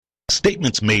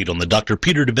Statements made on the Dr.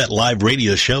 Peter DeVette Live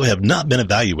radio show have not been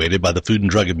evaluated by the Food and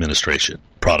Drug Administration.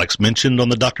 Products mentioned on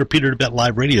the Dr. Peter DeVette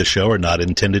Live radio show are not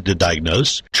intended to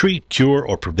diagnose, treat, cure,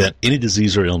 or prevent any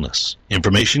disease or illness.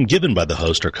 Information given by the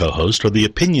host or co-host are the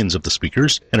opinions of the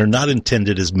speakers and are not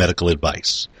intended as medical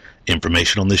advice.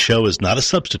 Information on this show is not a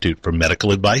substitute for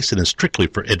medical advice and is strictly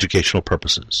for educational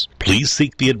purposes. Please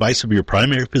seek the advice of your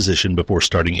primary physician before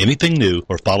starting anything new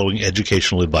or following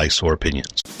educational advice or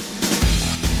opinions.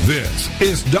 This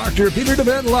is Dr. Peter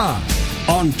DeVette Live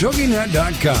on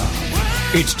TogiNet.com.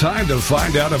 It's time to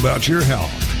find out about your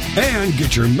health and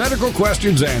get your medical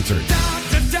questions answered.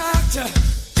 Doctor,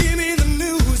 give me the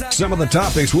news. Some of the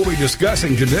topics we'll be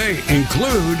discussing today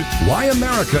include why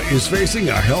America is facing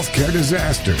a healthcare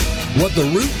disaster, what the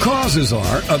root causes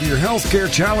are of your healthcare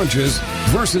challenges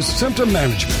versus symptom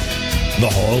management, the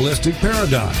holistic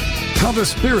paradigm, how the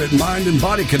spirit, mind, and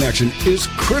body connection is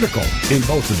critical in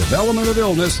both the development of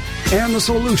illness and the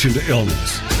solution to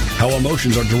illness, how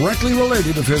emotions are directly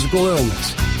related to physical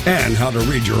illness, and how to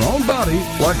read your own body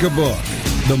like a book.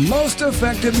 The most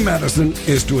effective medicine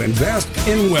is to invest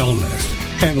in wellness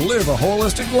and live a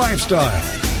holistic lifestyle.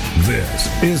 This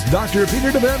is Dr.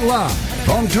 Peter DeVette Live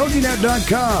on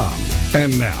TogiNet.com.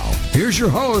 And now, here's your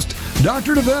host,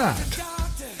 Dr. DeVette.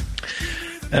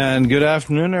 And good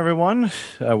afternoon, everyone.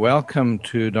 Welcome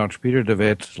to Dr. Peter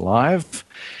DeVette Live.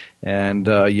 And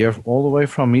you're all the way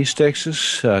from East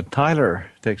Texas, Tyler,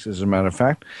 Texas, as a matter of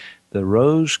fact, the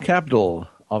Rose capital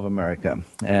of America.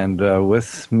 And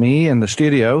with me in the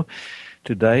studio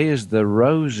today is the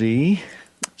Rosie,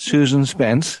 Susan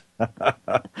Spence.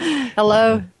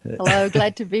 Hello. Hello.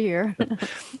 Glad to be here.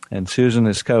 And Susan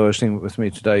is co-hosting with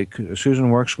me today. Susan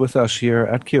works with us here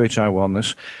at QHI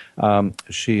Wellness.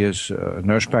 She is a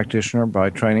nurse practitioner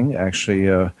by training, actually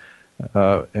an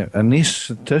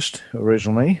anesthetist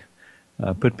originally,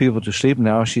 put people to sleep.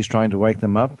 Now she's trying to wake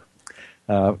them up.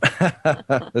 So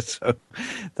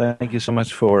thank you so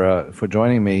much for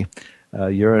joining me.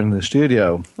 You're in the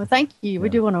studio. Well, thank you. We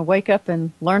do want to wake up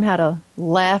and learn how to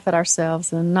laugh at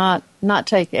ourselves and not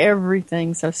take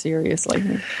everything so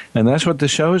seriously. And that's what the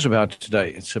show is about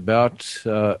today. It's about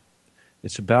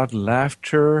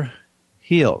laughter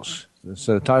heals.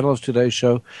 So the title of today's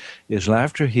show is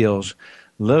Laughter Heals.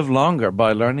 Live longer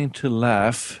by learning to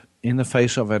laugh in the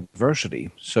face of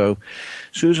adversity. So,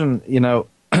 Susan,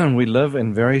 we live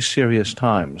in very serious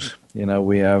times.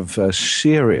 We have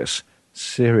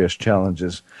serious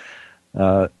challenges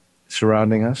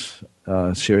surrounding us,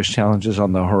 serious challenges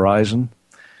on the horizon.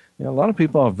 A lot of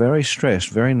people are very stressed,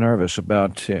 very nervous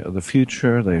about the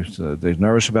future. They're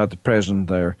nervous about the present.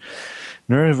 They're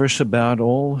nervous about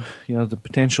all the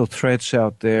potential threats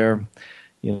out there.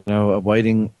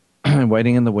 Waiting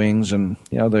in the wings, and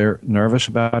they're nervous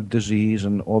about disease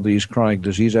and all these chronic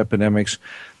disease epidemics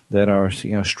that are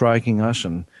striking us.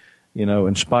 And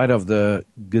in spite of the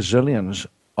gazillions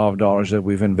of dollars that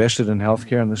we've invested in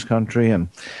healthcare in this country, and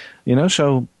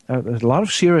so there's a lot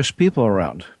of serious people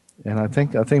around, and I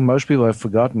think most people have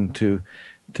forgotten to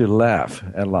laugh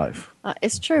at life.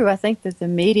 It's true. I think that the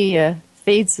media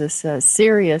feeds us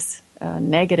serious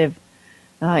negative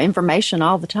information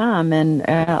all the time, and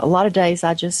a lot of days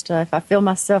I just if I feel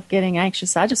myself getting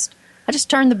anxious, I just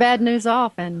turn the bad news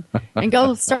off and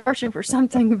go searching for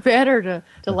something better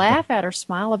to laugh at or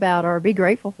smile about or be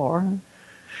grateful for.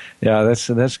 Yeah,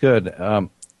 that's good.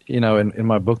 In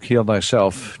my book, Heal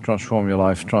Thyself, Transform Your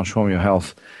Life, Transform Your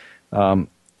Health,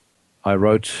 I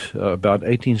wrote about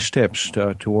 18 steps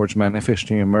towards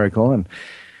manifesting a miracle.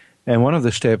 And one of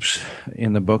the steps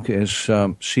in the book is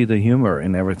see the humor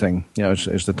in everything.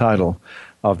 Is the title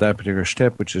of that particular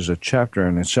step, which is a chapter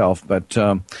in itself. But,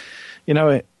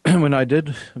 when I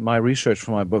did my research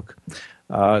for my book,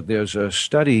 there's a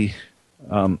study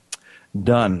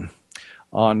done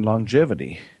on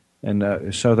longevity.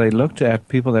 And so they looked at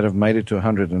people that have made it to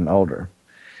 100 and older,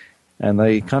 and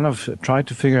they kind of tried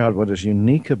to figure out what is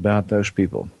unique about those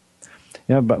people.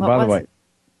 But by the way,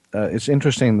 it's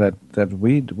interesting that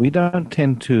we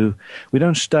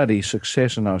don't study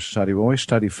success in our society. We always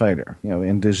study failure.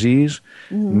 In disease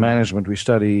management, we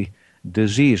study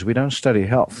disease. We don't study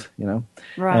health.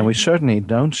 Right. And we certainly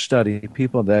don't study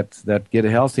people that get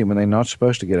healthy when they're not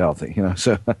supposed to get healthy.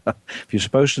 So if you're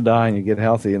supposed to die and you get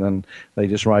healthy, and then they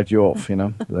just write you off. They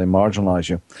marginalize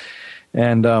you.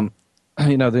 And the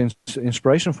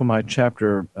inspiration for my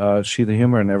chapter, See the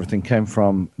Humor and Everything, came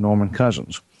from Norman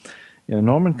Cousins.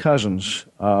 Norman Cousins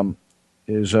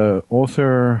is an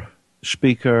author,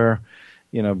 speaker,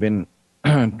 been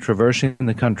traversing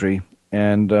the country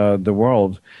and the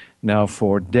world now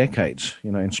for decades,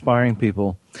 inspiring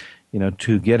people,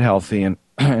 to get healthy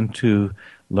and to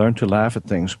learn to laugh at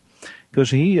things. because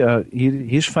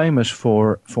he's famous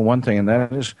for one thing, and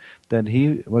that is that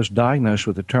he was diagnosed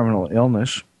with a terminal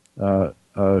illness,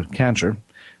 cancer,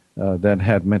 that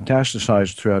had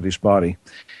metastasized throughout his body,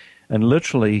 and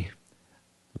literally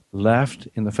laughed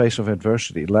in the face of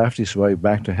adversity, laughed his way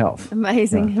back to health.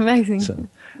 Amazing.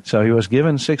 So he was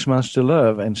given 6 months to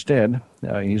live. Instead,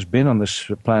 he's been on this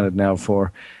planet now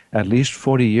for at least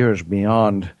 40 years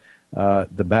beyond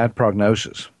the bad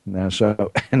prognosis. And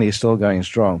he's still going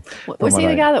strong. Was he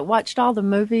the guy that watched all the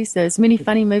movies, as many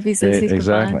funny movies as he could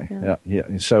exactly. find?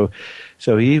 Yeah. So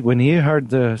when he heard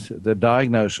the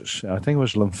diagnosis, I think it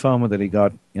was lymphoma that he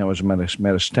got. It was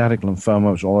metastatic lymphoma.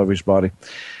 It was all over his body.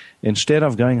 Instead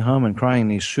of going home and crying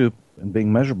in his soup and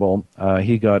being miserable,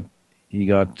 he got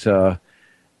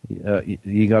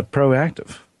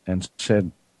proactive and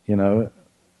said, I'm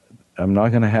not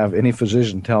going to have any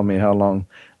physician tell me how long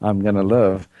I'm going to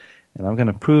live, and I'm going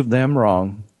to prove them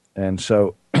wrong. And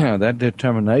so that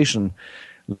determination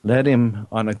led him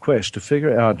on a quest to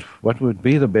figure out what would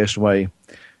be the best way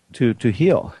to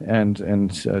heal.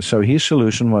 And so his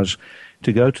solution was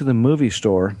to go to the movie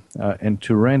store and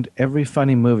to rent every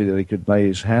funny movie that he could lay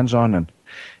his hands on, and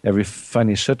every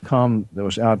funny sitcom that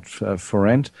was out for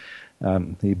rent.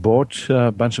 He bought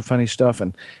a bunch of funny stuff,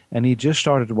 and he just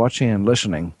started watching and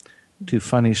listening to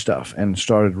funny stuff and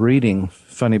started reading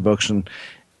funny books,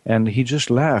 and he just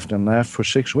laughed and laughed for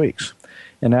 6 weeks.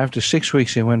 And after 6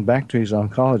 weeks, he went back to his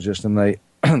oncologist, and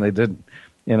they did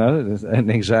an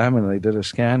exam, and they did a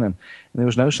scan, and there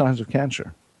was no signs of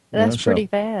cancer. That's pretty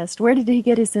fast. Where did he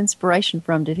get his inspiration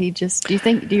from? Did he just, do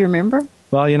you remember?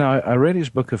 Well, I read his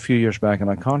book a few years back, and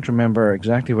I can't remember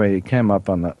exactly where he came up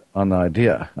on the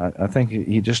idea. I think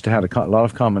he just had a lot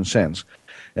of common sense,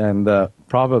 and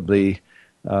probably,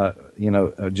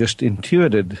 just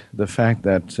intuited the fact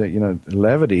that,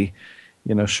 levity,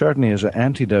 certainly is an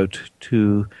antidote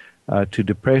to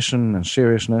depression and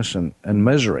seriousness and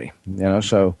misery.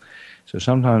 So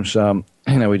sometimes,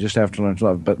 we just have to learn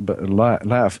to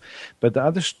laugh. But the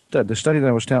other the study that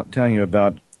I was telling you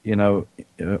about,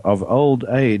 of old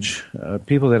age,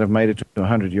 people that have made it to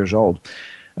 100 years old,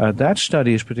 that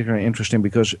study is particularly interesting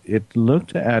because it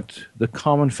looked at the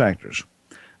common factors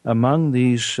among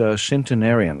these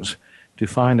centenarians to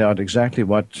find out exactly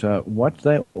what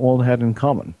they all had in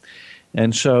common.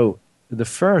 And so the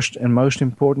first and most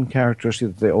important characteristic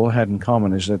that they all had in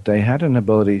common is that they had an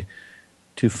ability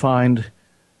to find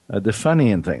the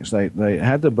funny in things. They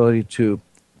had the ability to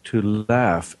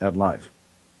laugh at life,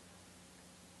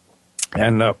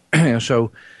 and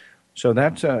so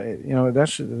that's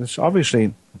that's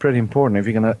obviously pretty important. If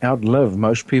you're going to outlive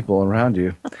most people around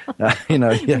you, you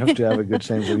have to have a good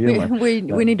sense of humor. We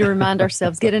need to remind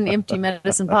ourselves: get an empty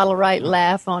medicine bottle, right?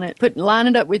 Laugh on it. Line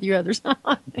it up with your others.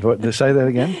 Say that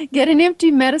again. Get an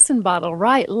empty medicine bottle,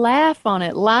 right? Laugh on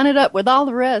it. Line it up with all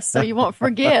the rest, so you won't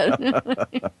forget.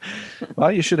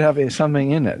 Well, you should have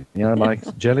something in it,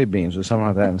 like jelly beans or something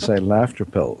like that, and say laughter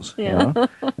pills. Yeah.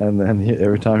 And then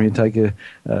every time you take a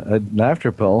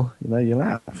laughter pill, you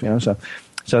laugh.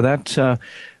 So that,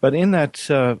 but in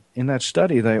that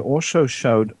study, they also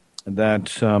showed that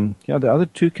the other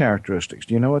two characteristics.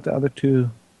 Do you know what the other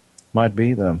two might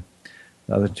be? The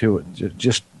other two,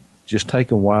 just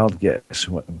take a wild guess.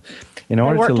 In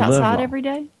order work to live outside long, every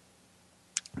day.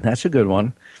 That's a good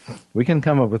one. We can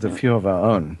come up with a few of our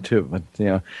own too. But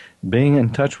being in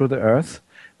touch with the earth,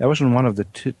 that wasn't one of the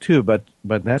two, but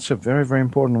that's a very, very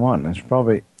important one. It's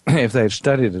probably, if they had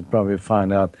studied it, probably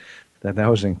find out that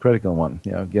was a critical one.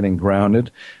 Getting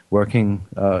grounded, working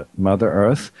Mother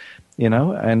Earth,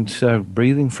 and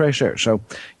breathing fresh air. So,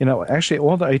 actually,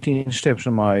 all the 18 steps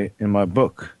in my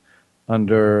book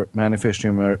under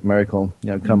Manifesting a Miracle,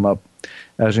 come up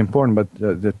as important. But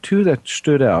the two that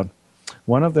stood out,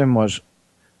 one of them was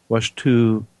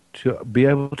to be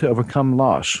able to overcome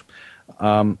loss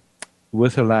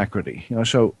with alacrity.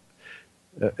 So,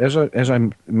 as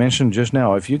I mentioned just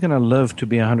now, if you're going to live to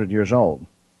be 100 years old,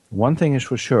 one thing is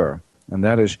for sure, and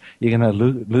that is you're going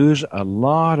to lose a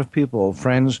lot of people,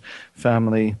 friends,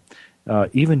 family,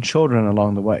 even children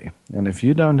along the way. And if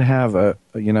you don't have a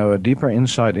deeper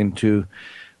insight into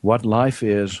what life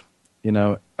is,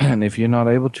 and if you're not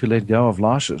able to let go of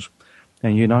losses,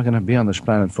 then you're not going to be on this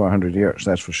planet for 100 years.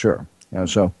 That's for sure.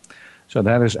 So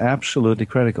that is absolutely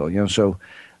critical. So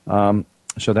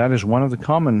that is one of the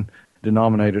common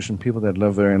denominators in people that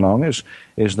live very long is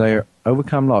they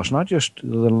overcome loss, not just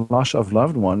the loss of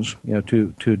loved ones,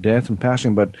 to death and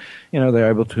passing, but they're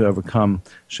able to overcome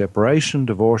separation,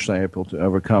 divorce. They're able to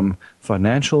overcome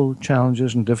financial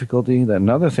challenges and difficulty.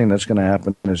 Another thing that's going to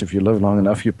happen is if you live long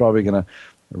enough, you're probably going to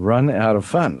run out of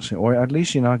funds, or at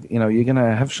least you're going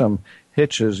to have some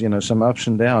hitches, some ups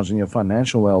and downs in your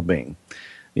financial well-being.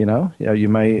 You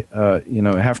may,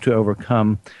 have to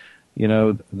overcome,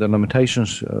 the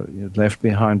limitations left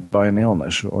behind by an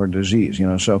illness or disease.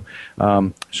 So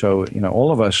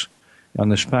all of us on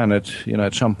this planet,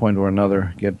 at some point or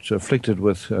another, get afflicted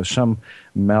with some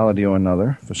malady or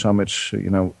another. For some, it's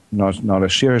not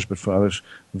as serious, but for others,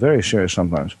 very serious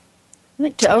sometimes. I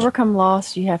think to overcome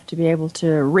loss, you have to be able to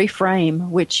reframe,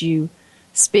 which you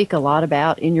speak a lot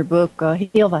about in your book,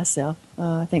 Heal Thyself.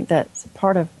 I think that's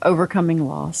part of overcoming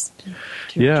loss.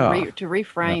 To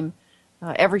reframe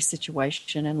every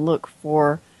situation and look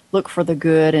for the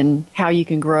good and how you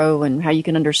can grow and how you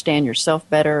can understand yourself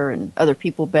better and other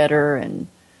people better. And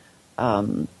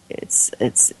I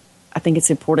think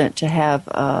it's important to have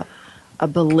a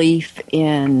belief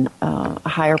in a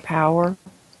higher power.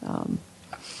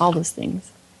 All those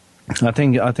things. I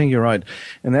think you're right,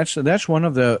 and that's one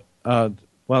of the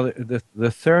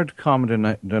the third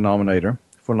common denominator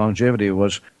for longevity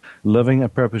was living a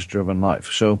purpose-driven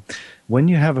life. So, when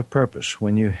you have a purpose,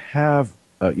 when you have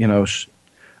a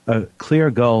clear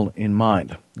goal in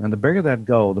mind, and the bigger that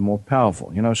goal, the more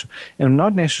powerful. And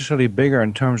not necessarily bigger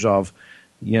in terms of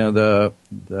the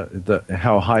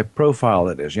how high profile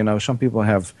it is. Some people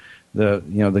have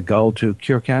the goal to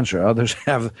cure cancer. Others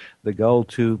have the goal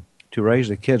to raise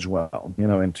the kids well,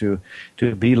 and to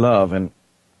be love and,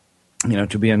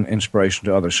 to be an inspiration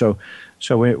to others. So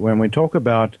when we talk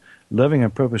about living a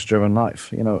purpose-driven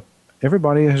life,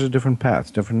 everybody has a different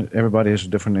path. Everybody has a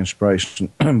different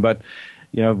inspiration. But,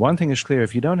 one thing is clear.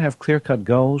 If you don't have clear-cut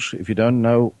goals, if you don't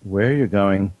know where you're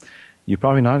going, you're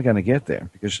probably not going to get there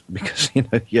because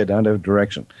you don't have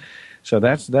direction. So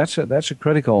that's a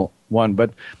critical one.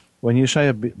 But when you say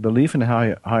a belief in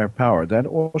a higher power, that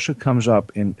also comes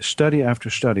up in study after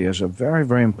study as a very,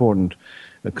 very important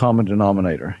common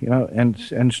denominator. And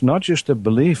it's not just the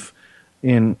belief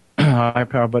in higher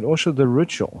power, but also the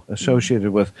ritual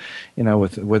associated with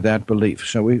that belief.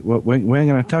 So we're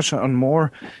going to touch on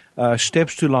more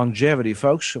steps to longevity,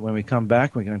 folks. When we come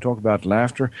back, we're going to talk about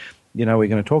laughter. We're going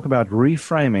to talk about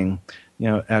reframing,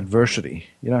 adversity.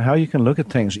 How you can look at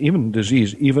things, even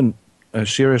disease, even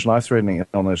serious life-threatening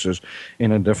illnesses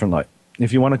in a different light.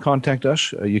 If you want to contact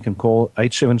us, you can call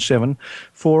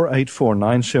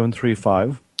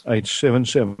 877-484-9735,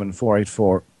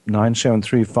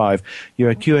 877-484-9735.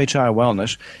 You're at QHI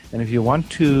Wellness. And if you want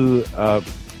to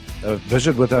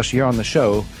visit with us here on the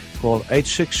show, call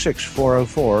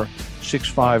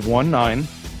 866-404-6519.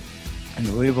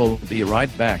 And we will be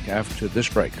right back after this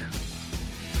break.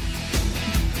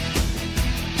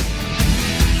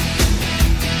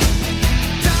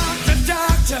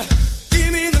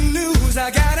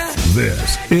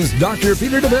 This is Dr.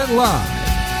 Peter DeVette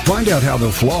Live. Find out how the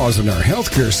flaws in our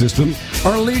healthcare system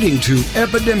are leading to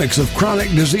epidemics of chronic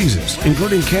diseases,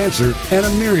 including cancer and a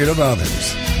myriad of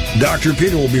others. Dr.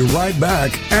 Peter will be right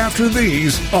back after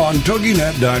these on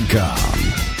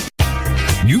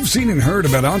TogiNet.com. You've seen and heard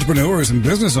about entrepreneurs and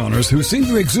business owners who seem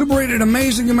to exuberate an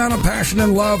amazing amount of passion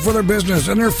and love for their business,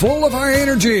 and they're full of high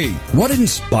energy. What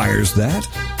inspires that?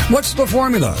 What's the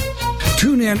formula?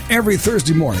 Tune in every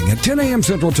Thursday morning at 10 a.m.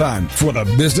 Central Time for the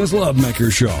Business Love Maker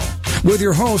Show with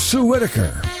your host, Sue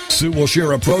Whitaker. Sue will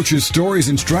share approaches, stories,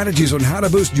 and strategies on how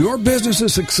to boost your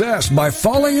business's success by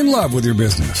falling in love with your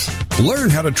business.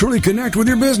 Learn how to truly connect with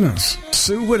your business.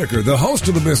 Sue Whitaker, the host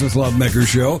of the Business Love Maker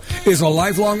Show, is a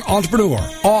lifelong entrepreneur,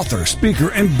 author,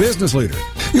 speaker, and business leader.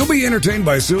 You'll be entertained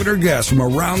by Sue and her guests from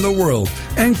around the world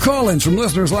and call-ins from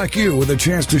listeners like you with a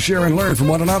chance to share and learn from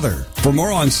one another. For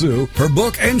more on Sue, her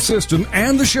book and system,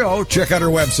 and the show, check out her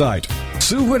website,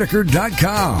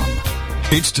 SueWhitaker.com.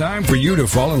 It's time for you to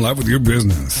fall in love with your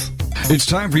business. It's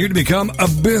time for you to become a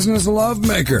business love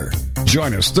maker.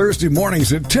 Join us Thursday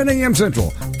mornings at 10 a.m. Central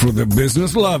for the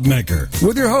Business Love Maker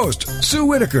with your host, Sue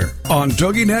Whitaker, on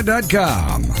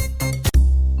TogiNet.com.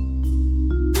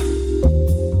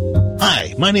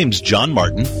 Hi, my name's John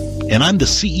Martin, and I'm the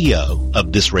CEO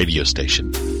of this radio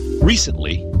station.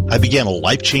 Recently, I began a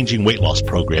life-changing weight loss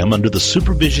program under the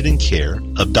supervision and care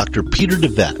of Dr. Peter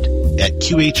DeVette at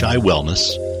QHI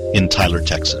Wellness in Tyler,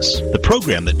 Texas. The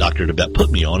program that Dr. DeVette put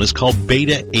me on is called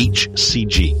Beta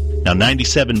HCG. Now,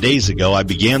 97 days ago, I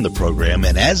began the program,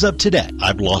 and as of today,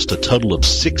 I've lost a total of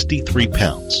 63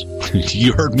 pounds.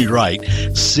 You heard me right,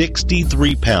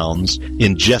 63 pounds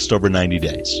in just over 90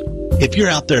 days. If you're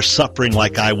out there suffering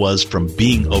like I was from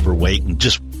being overweight and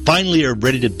just finally are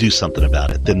ready to do something about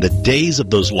it, then the days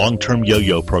of those long-term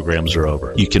yo-yo programs are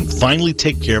over. You can finally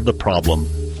take care of the problem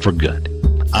for good.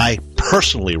 I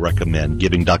personally recommend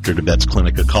giving Dr. DeVette's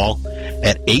clinic a call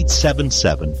at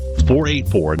 877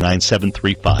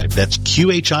 877-484-9735. That's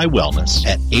QHI Wellness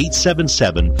at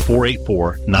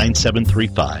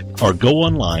 877-484-9735. Or go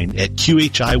online at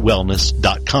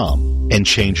QHIWellness.com and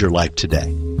change your life today.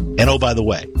 And oh, by the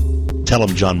way, tell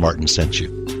them John Martin sent you.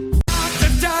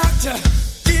 Doctor,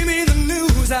 give me the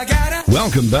news. I gotta...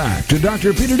 Welcome back to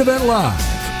Dr. Peter DeVette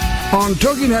Live on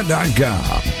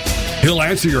TogiNet.com. He'll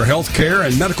answer your health care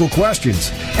and medical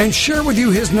questions and share with you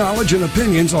his knowledge and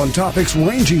opinions on topics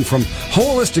ranging from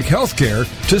holistic health care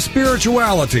to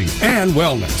spirituality and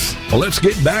wellness. Well, let's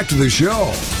get back to the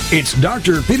show. It's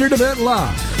Dr. Peter DeVette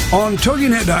Live on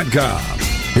TogiNet.com.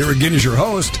 Here again is your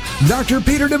host, Dr.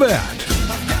 Peter DeVette.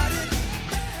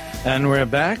 And we're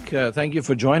back. Thank you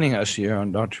for joining us here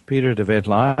on Dr. Peter DeVette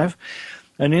Live.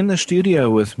 And in the studio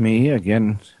with me,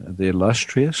 again, the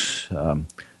illustrious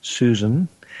Susan,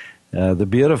 the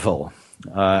beautiful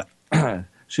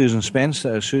Susan Spence.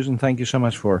 Susan, thank you so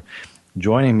much for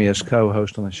joining me as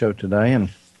co-host on the show today.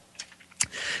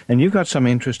 And you've got some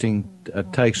interesting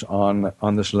takes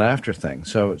on this laughter thing.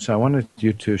 So I wanted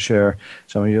you to share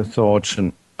some of your thoughts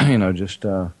and, just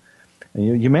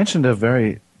you mentioned a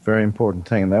very, very important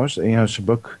thing. And that was, it's a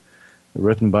book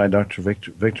written by Dr.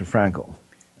 Viktor Frankl.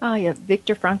 Oh, yeah,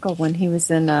 Viktor Frankl, when he was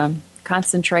in a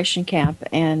concentration camp,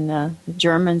 and the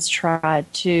Germans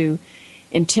tried to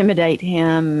intimidate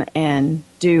him and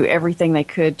do everything they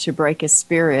could to break his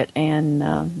spirit, and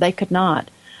they could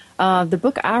not. The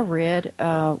book I read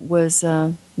was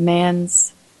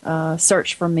Man's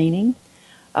Search for Meaning.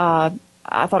 I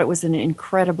thought it was an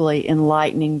incredibly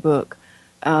enlightening book.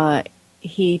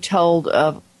 He told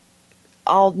of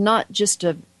all, not just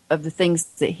of the things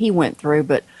that he went through,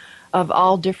 but of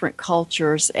all different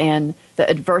cultures and the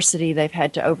adversity they've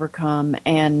had to overcome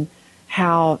and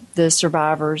how the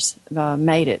survivors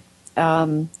made it.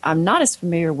 I'm not as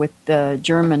familiar with the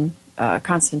German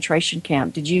concentration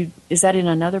camp. Is that in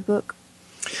another book?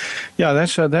 Yeah,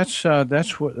 that's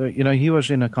what he was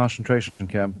in a concentration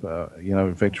camp.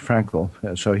 Viktor Frankl.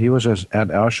 So he was at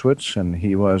Auschwitz, and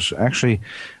he was actually,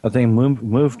 I think,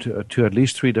 moved to at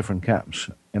least 3 different camps,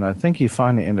 and I think he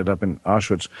finally ended up in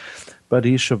Auschwitz. But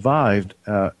he survived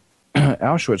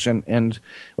Auschwitz, and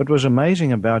what was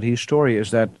amazing about his story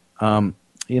is that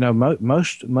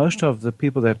most of the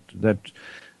people that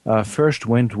first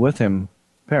went with him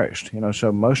perished.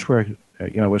 So most were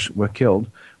killed,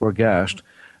 were gassed,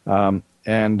 and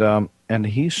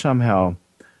he somehow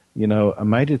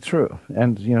made it through.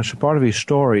 And so part of his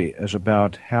story is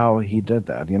about how he did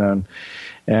that.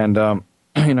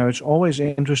 It's always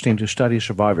interesting to study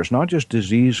survivors, not just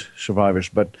disease survivors,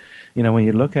 but when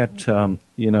you look at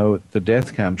the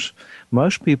death camps,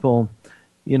 most people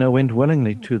went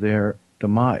willingly to their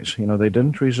demise. They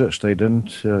didn't resist. They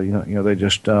didn't. They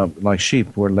just like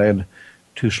sheep were led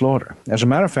to slaughter. As a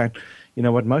matter of fact,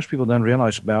 what most people don't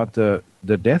realize about the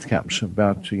death camps,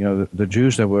 about the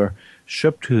Jews that were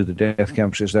shipped to the death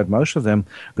camps, is that most of them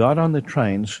got on the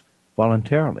trains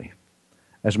voluntarily.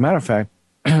 As a matter of fact,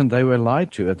 they were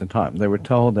lied to at the time. They were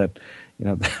told that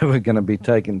they were going to be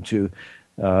taken to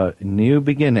new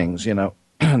beginnings.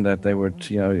 That they were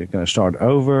you're going to start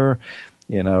over.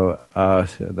 They were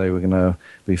going to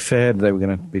be fed. They were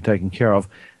going to be taken care of.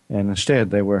 And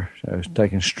instead, they were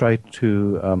taken straight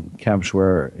to camps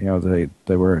where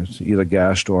they were either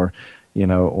gassed or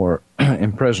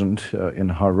imprisoned in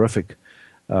horrific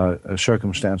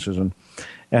circumstances,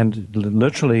 and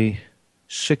literally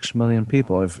 6 million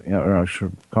people. I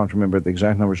can't remember the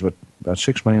exact numbers, but about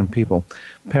 6 million people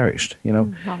perished.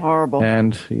 How horrible!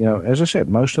 And as I said,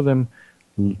 most of them,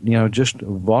 just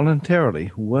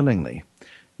voluntarily, willingly,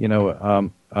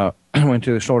 went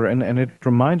to the slaughter. And it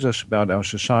reminds us about our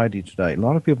society today. A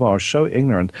lot of people are so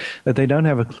ignorant that they don't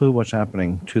have a clue what's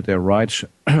happening to their rights,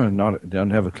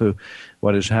 don't have a clue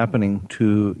what is happening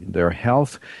to their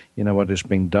health, what is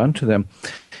being done to them.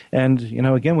 And,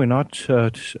 again, we're not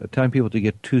telling people to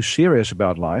get too serious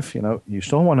about life. You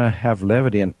still want to have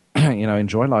levity and,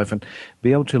 enjoy life and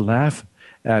be able to laugh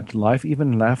at life,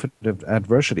 even laugh at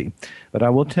adversity. But I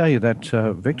will tell you that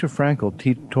Viktor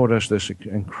Frankl taught us this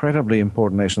incredibly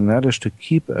important lesson, and that is to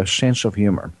keep a sense of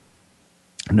humor,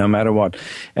 no matter what.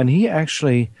 And he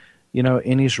actually,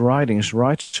 in his writings,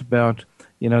 writes about,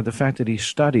 the fact that he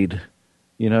studied,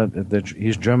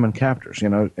 his German captors,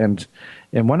 and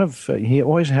he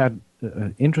always had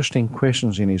interesting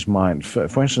questions in his mind.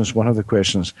 For instance, one of the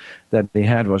questions that he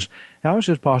had was, how is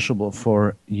it possible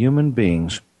for human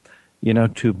beings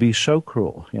to be so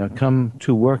cruel, come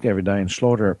to work every day and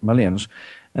slaughter millions,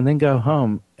 and then go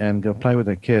home and go play with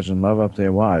their kids and love up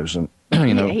their wives and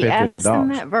He asked them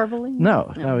that verbally?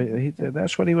 No.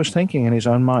 That's what he was thinking in his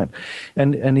own mind,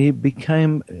 and he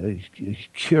became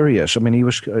curious. I mean, he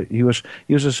was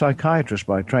a psychiatrist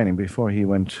by training before he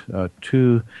went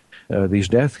to these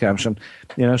death camps, and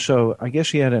so I guess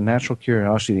he had a natural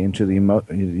curiosity into the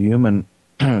human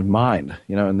mind,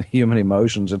 and the human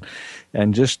emotions,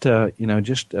 and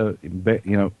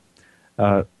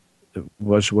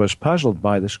was puzzled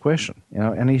by this question,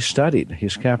 and he studied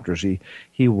his captors.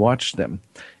 He watched them,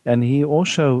 and he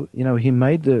also, he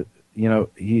made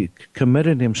he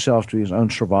committed himself to his own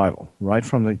survival right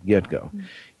from the get-go. Mm-hmm.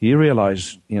 He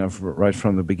realized, right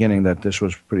from the beginning that this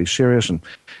was pretty serious, and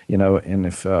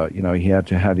if he had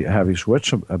to have his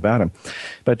wits about him.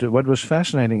 But what was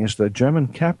fascinating is the German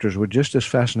captors were just as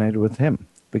fascinated with him,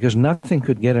 because nothing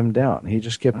could get him down. He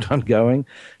just kept on going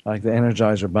like the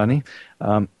Energizer Bunny.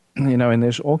 And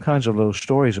there's all kinds of little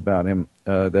stories about him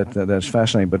that's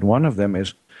fascinating. But one of them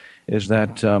is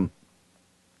that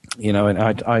and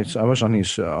I was on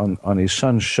his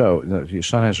son's show. His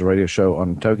son has a radio show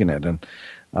on TogiNet, and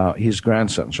his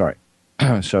grandson,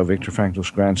 so Viktor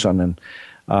Frankl's grandson,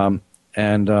 I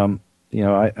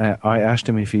asked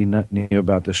him if he knew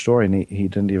about this story, and he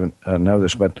didn't even know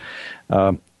this. But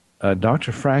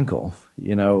Dr. Frankl,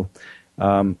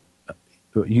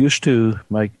 used to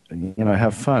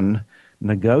have fun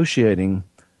negotiating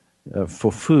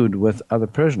for food with other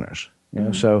prisoners.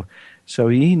 So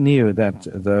he knew that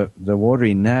the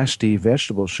watery, nasty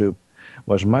vegetable soup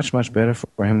was much, much better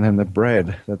for him than the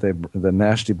bread the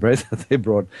nasty bread that they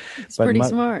brought. It's pretty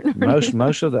smart.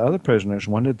 most of the other prisoners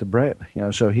wanted the bread.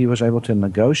 So he was able to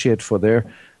negotiate for their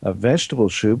vegetable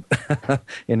soup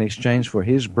in exchange for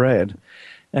his bread.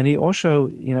 And he also,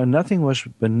 nothing was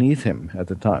beneath him at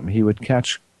the time. He would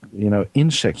catch,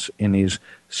 insects in his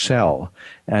cell,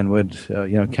 and would,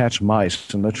 catch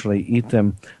mice and literally eat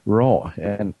them raw.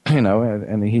 And,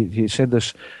 and he said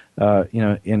this,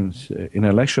 in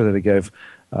a lecture that he gave,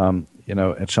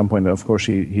 at some point. Of course,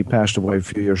 he passed away a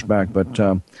few years back, but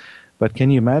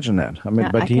can you imagine that? I mean,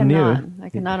 but I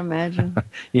cannot imagine.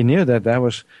 He knew that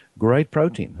was great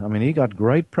protein. I mean, he got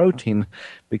great protein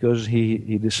because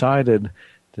he decided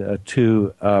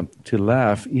to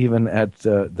laugh even at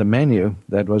the menu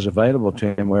that was available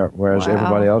to him, whereas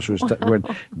everybody else were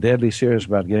deadly serious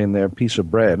about getting their piece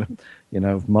of bread,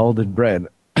 molded bread,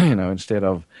 instead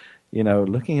of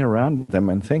looking around them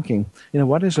and thinking,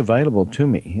 what is available to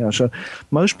me? So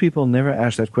most people never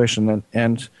ask that question,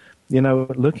 and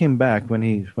looking back when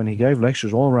he gave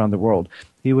lectures all around the world,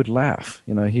 he would laugh.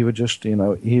 He would just, he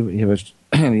was,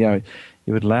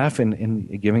 he would laugh in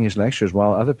giving his lectures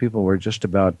while other people were just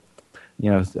about,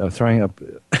 throwing up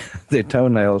their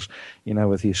toenails,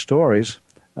 with his stories.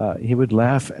 He would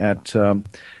laugh at,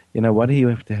 what he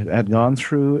had gone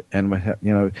through, and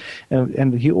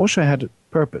and he also had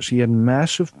purpose. He had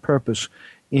massive purpose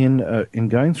in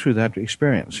going through that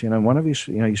experience. One of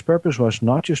his purpose was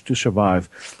not just to survive,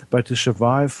 but to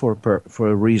survive for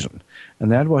a reason,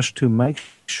 and that was to make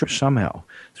sure somehow,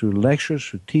 through lectures,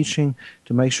 through teaching,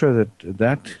 to make sure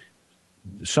that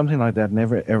something like that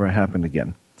never ever happened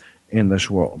again in this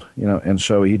world. And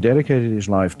so he dedicated his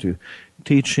life to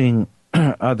teaching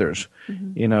others,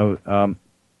 the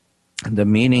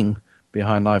meaning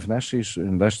behind life,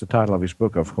 and that's the title of his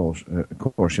book, of course. It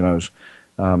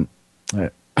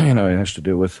has to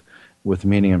do with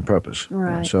meaning and purpose.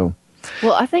 Right. So,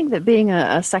 well, I think that being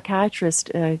a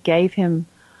psychiatrist gave him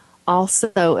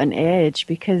also an edge,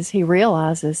 because he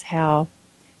realizes how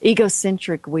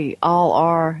egocentric we all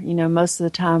are. Most of the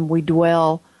time we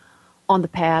dwell on the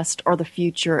past or the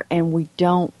future, and we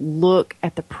don't look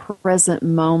at the present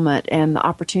moment and the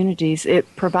opportunities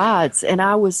it provides. And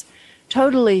I was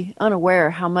totally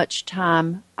unaware how much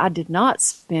time I did not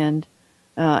spend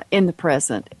in the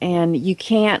present. And you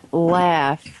can't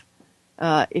laugh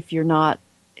if you're not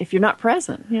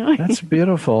present. That's a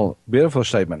beautiful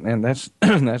statement, and that's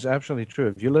that's absolutely true.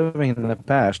 If you're living in the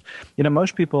past,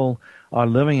 most people are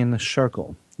living in a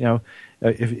circle.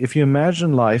 If you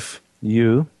imagine life,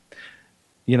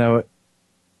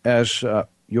 as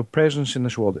your presence in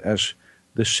this world as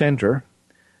the center,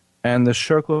 and the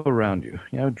circle around you.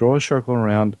 Draw a circle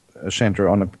around a center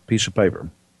on a piece of paper.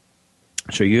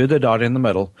 So you're the dot in the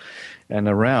middle, and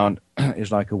around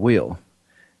is like a wheel,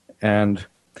 and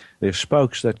there's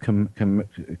spokes that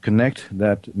connect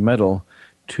that middle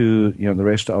to the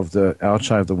rest of the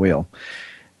outside of the wheel.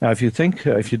 Now, if you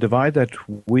divide that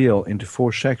wheel into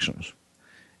 4 sections,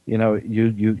 you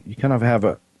kind of have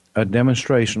a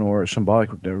demonstration, or a symbolic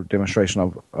demonstration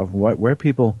of where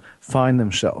people find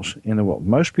themselves in the world.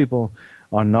 Most people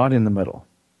are not in the middle.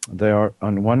 They are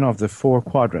on one of the 4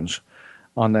 quadrants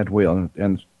on that wheel.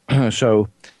 And So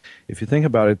if you think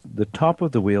about it, the top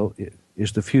of the wheel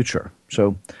is the future.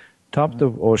 So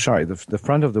the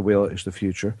front of the wheel is the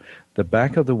future. The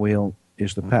back of the wheel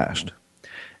is the past.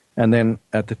 And then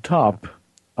at the top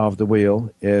of the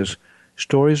wheel is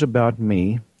stories about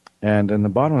me, and in the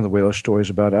bottom of the wheel is stories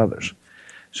about others.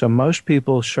 So most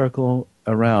people circle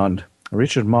around.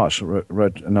 Richard Moss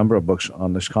wrote a number of books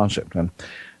on this concept. And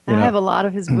I have a lot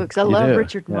of his books. I love do?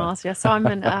 Richard Moss. I saw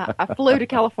him I flew to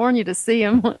California to see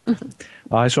him.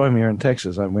 I saw him here in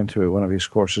Texas. I went to one of his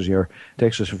courses here in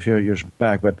Texas a few years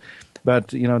back. But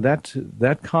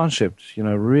that concept,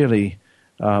 really,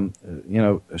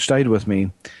 stayed with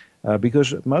me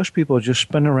because most people just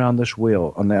spin around this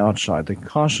wheel on the outside. They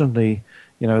constantly,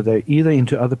 they're either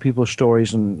into other people's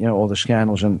stories and, all the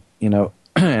scandals and,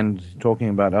 and talking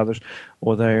about others,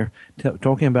 or they're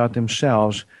talking about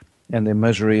themselves and their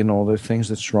misery and all the things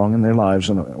that's wrong in their lives,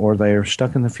 or they're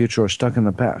stuck in the future or stuck in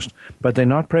the past, but they're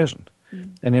not present.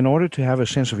 And in order to have a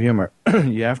sense of humor,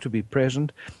 you have to be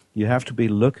present. You have to be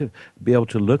able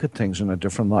to look at things in a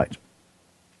different light.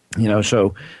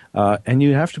 And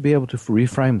you have to be able to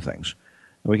reframe things.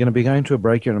 We're going to be going to a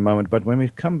break here in a moment, but when we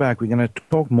come back, we're going to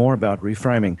talk more about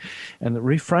reframing. And the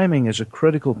reframing is a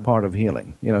critical part of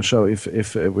healing. So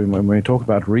when we talk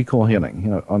about recall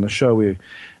healing, on the show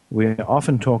we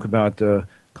often talk about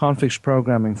conflicts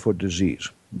programming for disease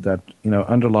that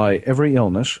underlie every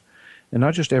illness, and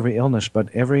not just every illness, but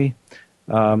every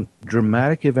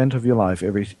dramatic event of your life,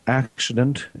 every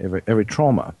accident, every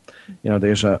trauma.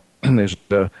 There's a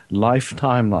life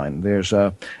timeline. There's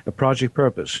a project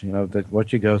purpose. That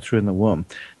what you go through in the womb.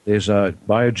 There's a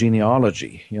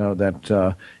biogenealogy.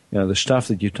 The stuff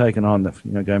that you've taken on.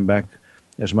 Going back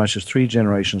as much as 3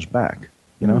 generations back.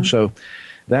 So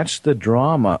that's the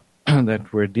drama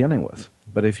that we're dealing with.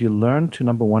 But if you learn to,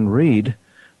 number one, read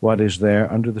what is there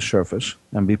under the surface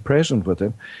and be present with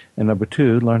it, and number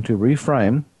 2, learn to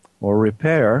reframe or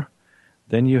repair,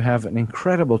 then you have an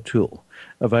incredible tool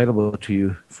available to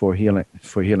you for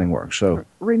healing work. So,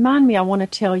 remind me, I want to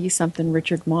tell you something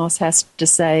Richard Moss has to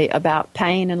say about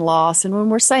pain and loss. And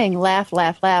when we're saying laugh,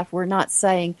 laugh, laugh, we're not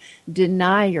saying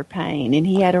deny your pain. And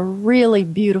he had a really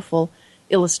beautiful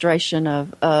illustration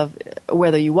of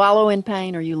whether you wallow in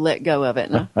pain or you let go of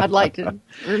it. And I'd like to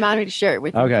remind me to share it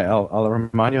with you. Okay, I'll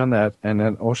remind you on that, and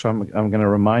then also I'm going to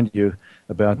remind you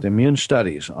about the immune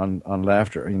studies on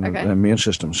laughter, the immune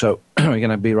system. So we're going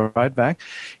to be right back.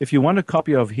 If you want a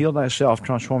copy of Heal Thyself,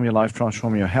 Transform Your Life,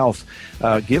 Transform Your Health,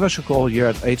 give us a call here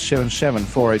at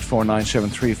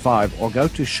 877-484-9735, or go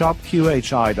to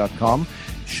shopqhi.com,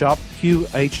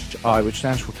 shopqhi, which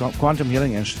stands for Quantum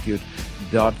Healing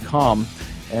Institute.com.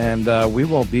 And we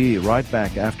will be right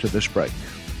back after this break.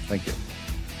 Thank you.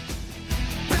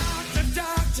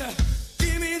 Doctor,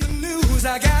 give me the news.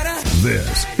 I gotta.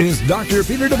 This is Dr.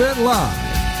 Peter DeVette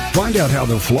Live. Find out how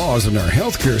the flaws in our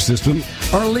healthcare system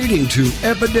are leading to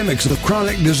epidemics of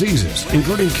chronic diseases,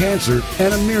 including cancer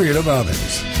and a myriad of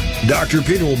others. Dr.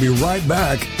 Peter will be right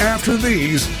back after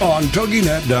these on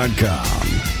TogiNet.com.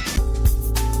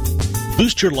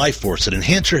 Boost your life force and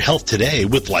enhance your health today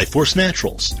with Life Force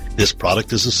Naturals. This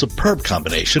product is a superb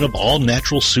combination of all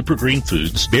natural super green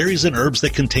foods, berries, and herbs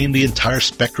that contain the entire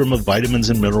spectrum of vitamins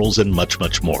and minerals and much,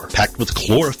 much more. Packed with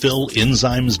chlorophyll,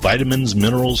 enzymes, vitamins,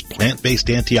 minerals, plant-based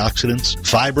antioxidants,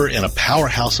 fiber, and a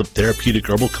powerhouse of therapeutic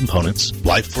herbal components,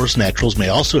 Life Force Naturals may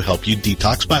also help you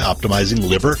detox by optimizing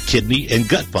liver, kidney, and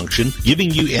gut function, giving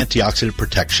you antioxidant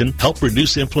protection, help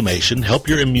reduce inflammation, help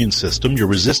your immune system, your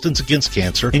resistance against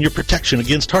cancer, and your protection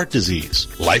against heart disease.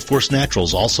 Life Force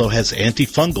Naturals also has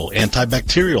antifungal,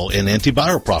 antibacterial, and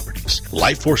antiviral properties.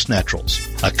 Life Force Naturals,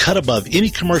 a cut above any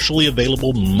commercially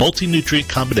available multi-nutrient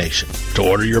combination. To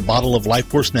order your bottle of Life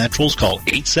Force Naturals, call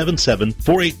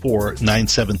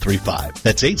 877-484-9735.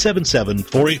 That's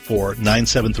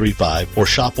 877-484-9735, or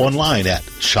shop online at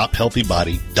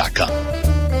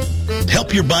shophealthybody.com.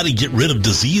 Help your body get rid of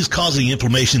disease-causing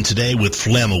inflammation today with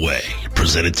Flamaway.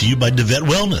 Presented to you by DeVette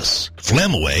Wellness.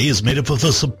 Flamaway is made up of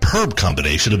a superb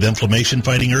combination of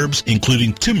inflammation-fighting herbs,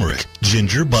 including turmeric,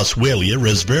 ginger, boswellia,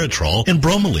 resveratrol, and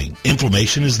bromelain.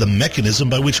 Inflammation is the mechanism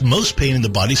by which most pain in the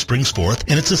body springs forth,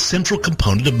 and it's a central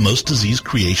component of most disease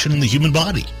creation in the human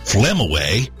body.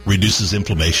 Flamaway reduces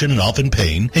inflammation and often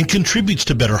pain, and contributes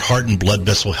to better heart and blood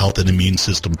vessel health and immune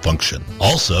system function.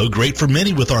 Also great for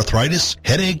many with arthritis,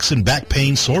 headaches, and back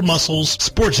pain, sore muscles,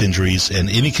 sports injuries, and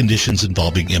any conditions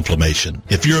involving inflammation.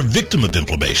 If you're a victim of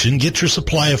inflammation, get your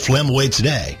supply of Flamaway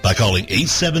today by calling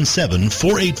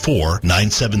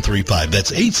 877-484-9735.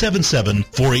 That's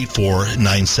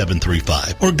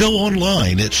 877-484-9735. Or go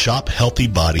online at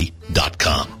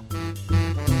shophealthybody.com.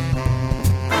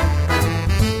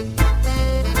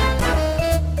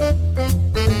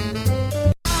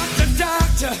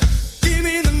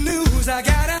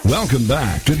 Welcome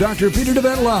back to Dr. Peter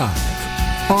DeVette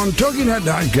Live on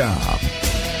TogiNet.com.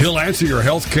 He'll answer your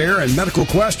health care and medical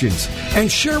questions and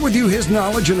share with you his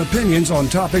knowledge and opinions on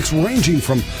topics ranging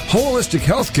from holistic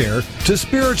health care to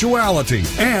spirituality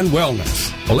and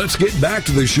wellness. Well, let's get back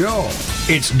to the show.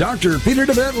 It's Dr. Peter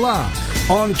DeVette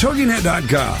Live on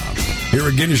TogiNet.com. Here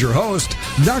again is your host,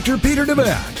 Dr. Peter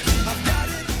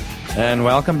DeVette. And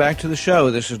welcome back to the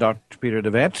show. This is Dr. Peter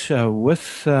DeVette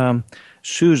with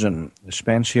Susan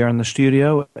Spence here in the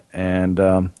studio, and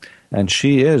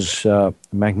she is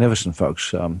magnificent,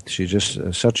 folks. She's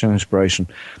just such an inspiration.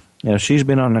 You know, she's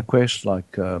been on a quest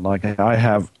like I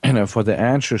have, for the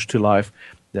answers to life,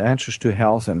 the answers to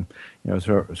health, and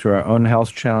through her own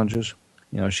health challenges.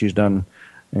 She's done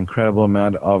an incredible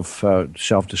amount of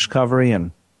self-discovery,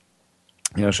 and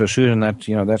so Susan,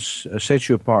 that's sets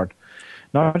you apart,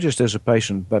 not just as a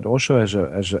patient, but also as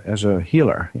a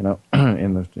healer.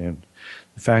 In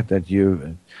the fact that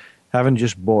you haven't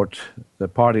just bought the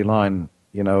party line,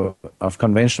 of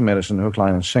conventional medicine, hook,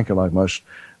 line, and sinker, like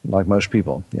most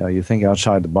people. You think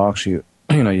outside the box. You're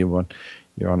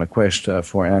on a quest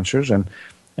for answers, and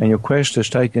your quest has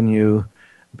taken you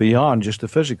beyond just the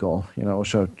physical.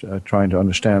 Also trying to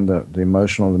understand the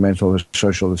emotional, the mental, the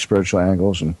social, the spiritual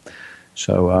angles, and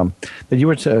so. But you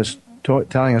were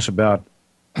telling us about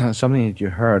something that you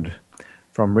heard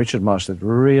from Richard Moss that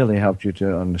really helped you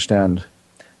to understand,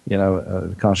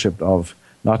 the concept of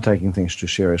not taking things too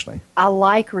seriously. I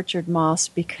like Richard Moss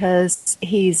because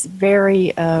he's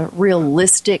very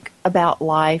realistic about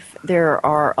life. There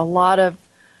are a lot of,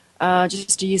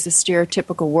 just to use a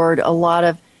stereotypical word, a lot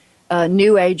of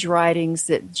New Age writings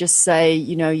that just say,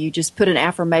 you just put an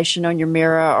affirmation on your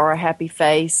mirror or a happy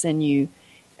face, and you,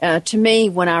 to me,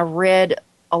 when I read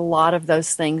a lot of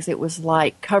those things, it was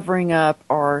like covering up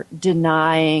or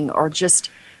denying or just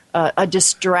a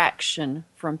distraction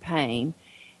from pain.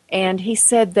 And he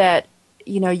said that,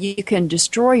 you can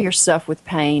destroy yourself with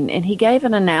pain. And he gave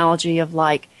an analogy of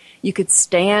like you could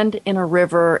stand in a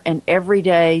river and every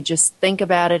day just think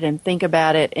about it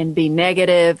and be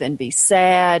negative and be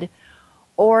sad.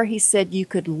 Or he said you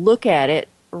could look at it,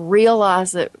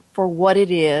 realize it for what it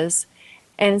is,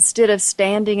 and instead of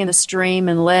standing in a stream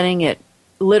and letting it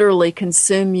literally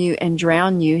consume you and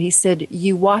drown you, he said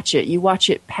you watch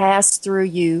it pass through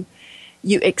you,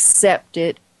 you accept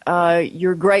it,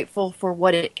 you're grateful for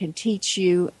what it can teach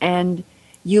you, and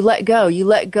you let go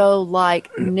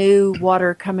like new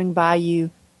water coming by you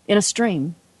in a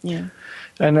stream. Yeah.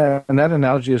 And that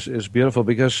analogy is beautiful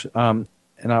because and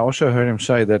I also heard him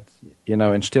say that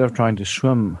instead of trying to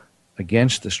swim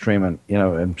against the stream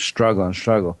and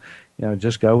struggle,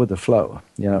 just go with the flow,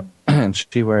 and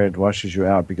see where it washes you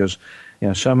out, because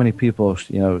so many people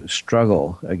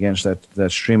struggle against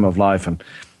that stream of life, and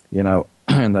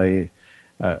and they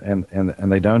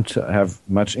and they don't have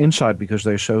much insight because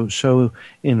they're so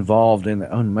involved in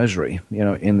their own misery,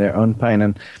 in their own pain,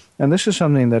 and this is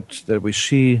something that we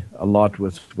see a lot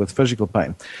with physical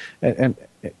pain, and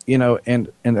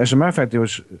as a matter of fact, there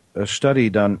was a study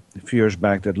done a few years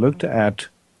back that looked at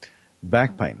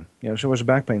back pain. So it was a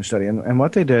back pain study. And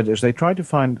what they did is they tried to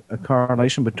find a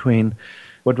correlation between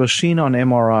what was seen on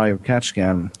MRI or CAT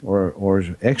scan or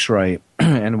X-ray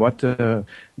and what the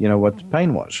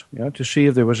pain was, to see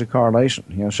if there was a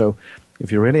correlation. So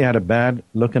if you really had a bad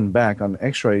looking back on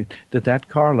X-ray, did that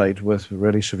correlate with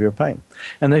really severe pain?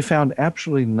 And they found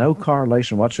absolutely no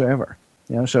correlation whatsoever.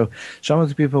 So some of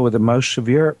the people with the most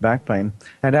severe back pain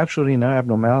had absolutely no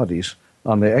abnormalities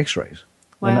on their X-rays.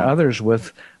 Wow. And others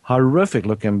with horrific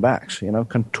looking backs,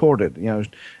 contorted,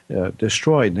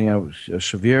 destroyed,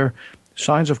 severe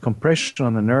signs of compression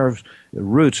on the nerves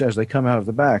roots as they come out of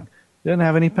the back. Didn't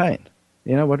have any pain.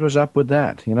 What was up with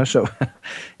that? So,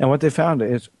 and what they found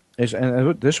is,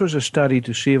 and this was a study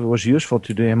to see if it was useful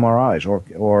to do MRIs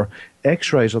or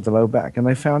X-rays of the low back, and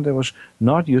they found it was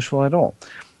not useful at all.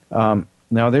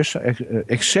 Now, there's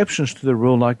exceptions to the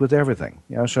rule, like with everything.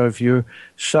 So if you're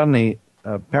suddenly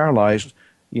paralyzed,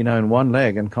 in one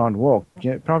leg and can't walk,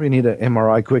 you probably need an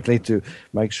MRI quickly to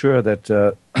make sure that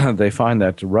they find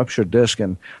that ruptured disc,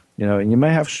 and and you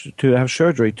may have to have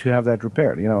surgery to have that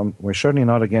repaired. We're certainly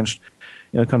not against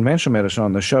conventional medicine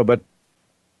on the show, but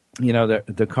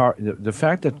the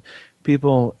fact that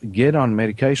people get on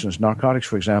medications, narcotics,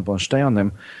 for example, and stay on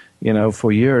them,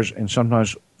 for years and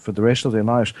sometimes for the rest of their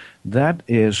lives, that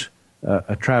is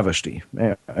a travesty.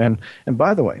 And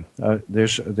by the way,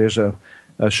 there's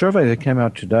a survey that came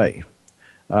out today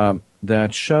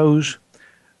that shows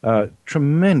a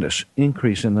tremendous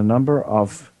increase in the number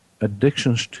of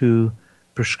addictions to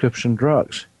prescription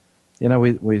drugs.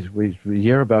 we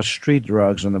hear about street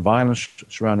drugs and the violence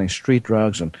surrounding street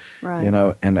drugs and,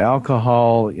 Right. And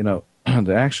alcohol,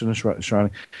 the accidents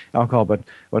surrounding alcohol. But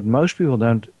what most people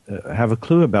don't have a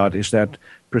clue about is that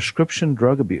prescription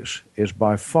drug abuse is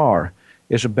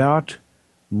about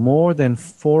more than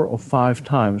 4 or 5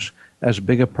 times as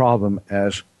big a problem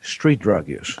as street drug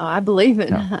use. Oh, I believe it.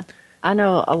 Yeah. I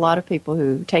know a lot of people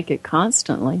who take it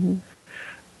constantly.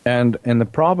 And the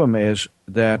problem is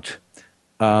that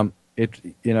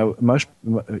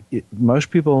most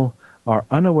people are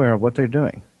unaware of what they're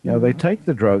doing. They take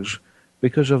the drugs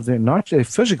because of not their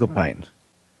physical pain,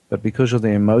 but because of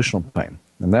their emotional pain.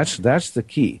 And that's the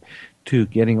key to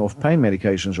getting off pain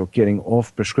medications or getting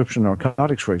off prescription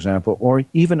narcotics, for example, or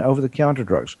even over-the-counter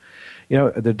drugs.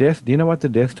 Do you know what the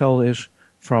death toll is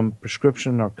from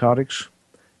prescription narcotics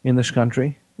in this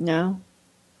country? No.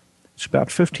 It's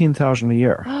about 15,000 a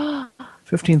year.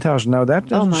 15,000. Now, that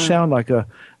doesn't sound like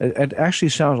it actually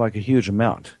sounds like a huge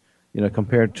amount,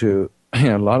 compared to,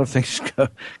 a lot of things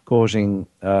causing,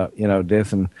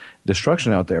 death and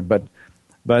destruction out there. But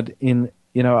when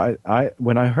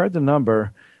I heard the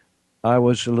number, I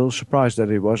was a little surprised that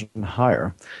it wasn't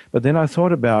higher. But then I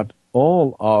thought about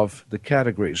all of the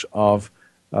categories of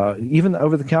even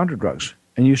over-the-counter drugs,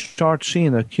 and you start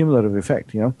seeing the cumulative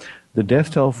effect. The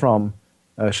death toll from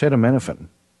acetaminophen.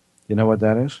 You know what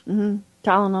that is? Mm-hmm.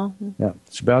 Tylenol. Yeah,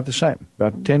 it's about the same,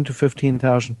 about 10 to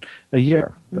 15,000 a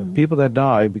year. People that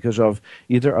die because of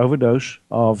either overdose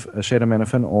of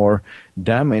acetaminophen or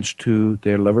damage to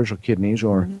their livers or kidneys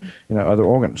or other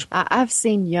organs. I've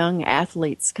seen young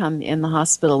athletes come in the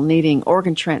hospital needing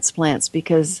organ transplants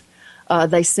because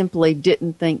they simply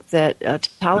didn't think that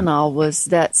Tylenol was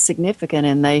that significant,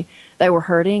 and they were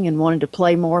hurting and wanted to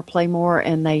play more,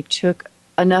 and they took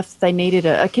enough they needed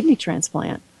a kidney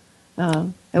transplant.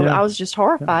 I was just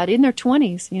horrified. In their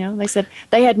 20s, they said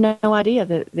they had no idea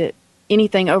that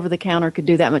anything over the counter could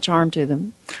do that much harm to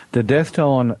them. The death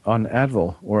toll on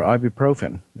Advil or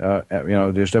ibuprofen,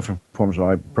 there's different forms of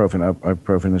ibuprofen.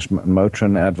 Ibuprofen is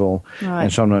Motrin, Advil, Right.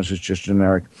 and sometimes it's just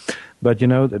generic. But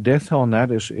the death toll on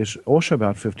that is also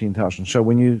about 15,000. So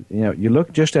when you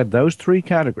look just at those 3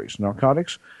 categories,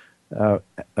 narcotics,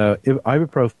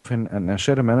 ibuprofen, and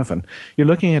acetaminophen, you're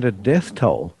looking at a death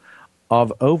toll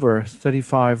of over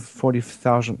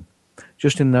 40,000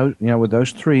 just in those, with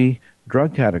those 3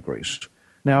 drug categories.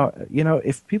 Now,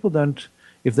 if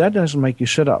that doesn't make you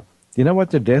sit up, you know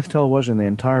what the death toll was in the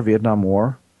entire Vietnam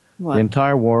War? What? The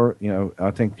entire war,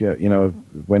 I think,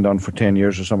 went on for 10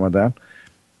 years or something like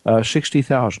that.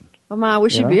 60,000. Oh my, we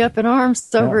should be up in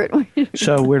arms over it.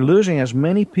 So we're losing as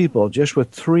many people just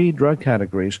with 3 drug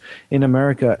categories in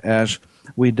America as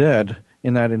we did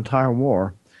in that entire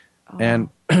war. Oh. And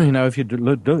if you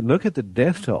look at the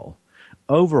death toll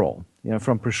overall,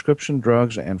 from prescription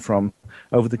drugs and from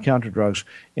over-the-counter drugs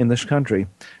in this country,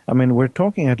 I mean, we're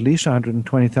talking at least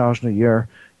 120,000 a year,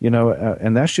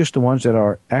 and that's just the ones that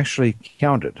are actually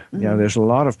counted. Mm-hmm. There's a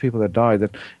lot of people that die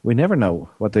that we never know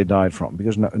what they died from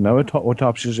because no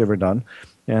autopsy is ever done,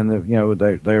 and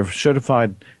they're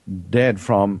certified dead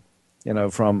from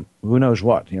who knows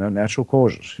what, natural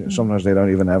causes. Mm-hmm. Sometimes they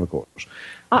don't even have a cause.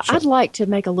 I'd like to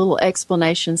make a little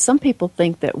explanation. Some people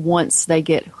think that once they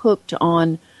get hooked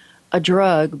on a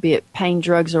drug, be it pain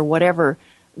drugs or whatever,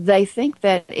 they think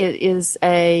that it is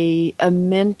a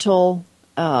mental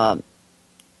problem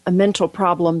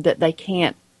that they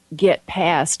can't get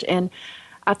past. And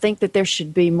I think that there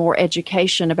should be more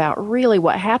education about really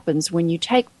what happens when you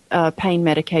take pain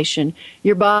medication.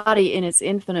 Your body, in its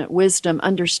infinite wisdom,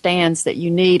 understands that you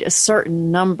need a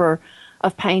certain number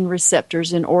of pain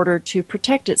receptors in order to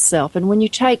protect itself. And when you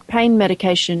take pain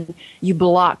medication, you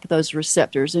block those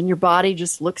receptors, and your body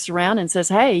just looks around and says,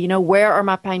 hey, where are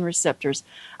my pain receptors?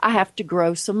 I have to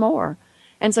grow some more.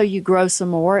 And so you grow some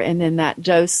more, and then that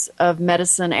dose of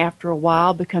medicine after a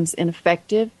while becomes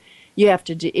ineffective. You have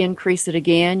to increase it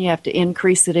again. You have to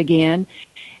increase it again.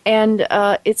 And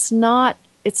it's not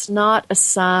a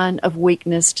sign of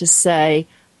weakness to say,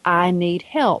 I need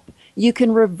help. You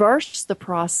can reverse the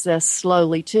process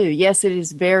slowly, too. Yes, it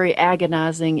is very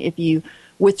agonizing if you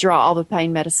withdraw all the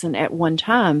pain medicine at one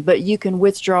time, but you can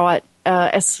withdraw it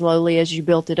as slowly as you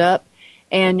built it up,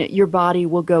 and your body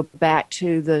will go back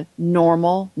to the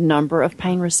normal number of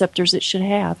pain receptors it should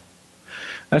have.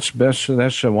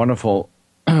 That's a wonderful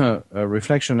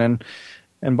reflection.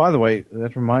 And by the way,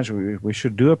 that reminds me, we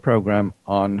should do a program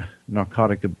on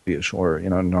narcotic abuse or,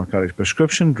 narcotics,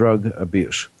 prescription drug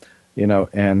abuse.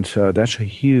 And that's a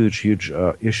huge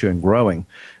issue and growing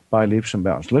by leaps and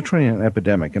bounds, literally an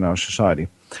epidemic in our society.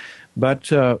 But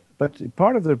But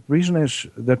part of the reason is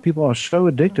that people are so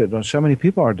addicted, or so many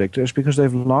people are addicted, is because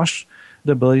they've lost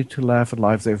the ability to laugh at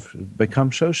life. They've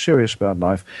become so serious about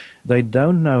life. They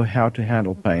don't know how to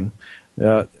handle pain,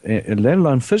 let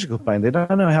alone physical pain. They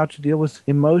don't know how to deal with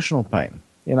emotional pain.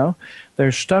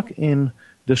 They're stuck in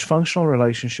dysfunctional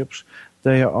relationships.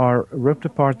 They are ripped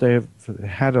apart. They've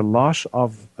had a loss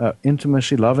of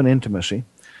intimacy, love and intimacy.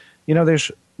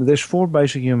 There's 4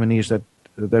 basic human needs that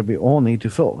we all need to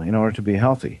fill in order to be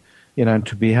healthy, and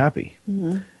to be happy.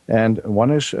 Mm-hmm. And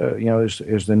one is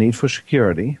the need for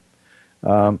security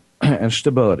and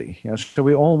stability. So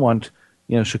we all want,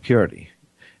 security.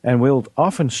 And we'll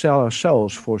often sell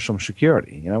ourselves for some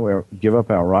security. We'll give up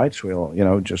our rights.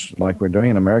 We'll, just like we're doing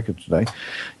in America today,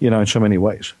 in so many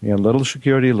ways. A little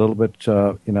security, a little bit,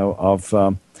 of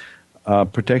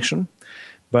protection.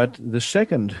 But the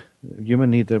second human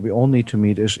need that we all need to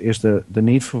meet is the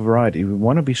need for variety. We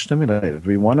want to be stimulated.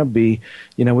 We want to be,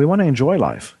 we want to enjoy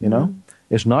life, Mm-hmm.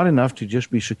 It's not enough to just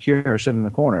be secure or sit in the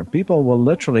corner. People will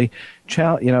literally,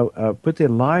 put their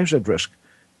lives at risk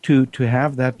to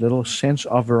have that little sense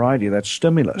of variety, that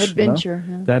stimulus. Adventure.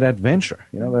 That adventure.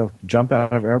 They'll jump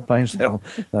out of airplanes. They'll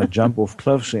jump off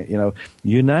cliffs.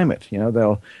 You name it.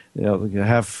 They'll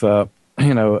have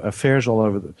affairs all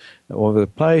over the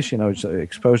place.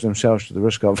 Expose themselves to the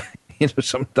risk of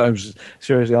sometimes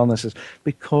serious illnesses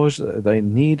because they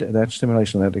need that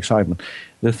stimulation, that excitement.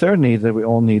 The third need that we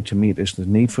all need to meet is the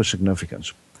need for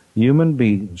significance. Human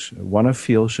beings want to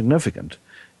feel significant,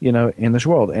 in this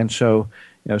world, and so.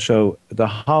 So the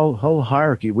whole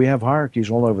hierarchy, we have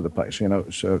hierarchies all over the place,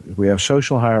 so we have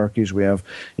social hierarchies, we have,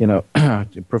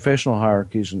 professional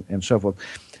hierarchies and so forth,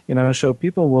 so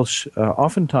people will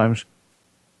oftentimes,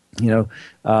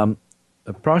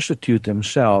 prostitute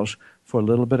themselves for a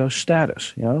little bit of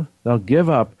status, they'll give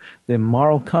up their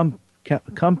moral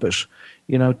compass,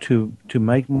 to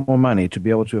make more money, to be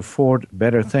able to afford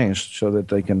better things so that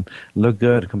they can look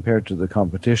good compared to the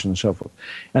competition and so forth.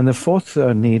 And the fourth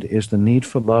need is the need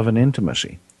for love and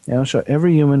intimacy. So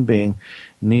every human being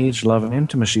needs love and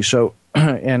intimacy. So,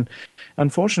 and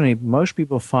unfortunately, most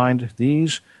people find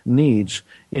these needs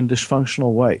in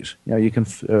dysfunctional ways. You can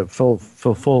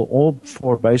fulfill all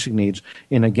 4 basic needs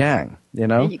in a gang.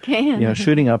 You can.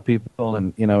 Shooting up people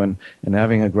and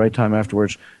having a great time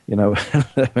afterwards.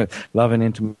 Love and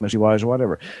intimacy wise or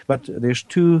whatever. But there's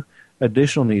 2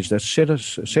 additional needs that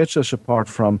sets us apart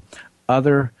from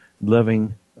other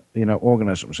living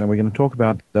organisms, and we're going to talk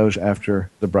about those after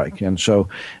the break. And so,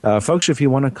 folks, if you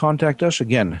want to contact us,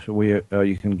 again,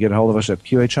 you can get a hold of us at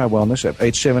QHI Wellness at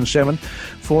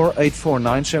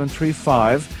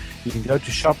 877-484-9735. You can go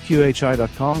to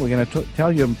shopqhi.com. We're going to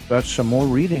tell you about some more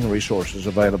reading resources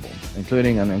available,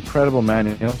 including an incredible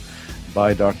manual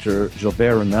by Dr.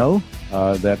 Gilbert Renaud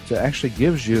that actually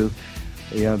gives you,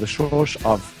 the source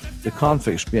of the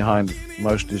conflicts behind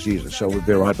most diseases. So we'll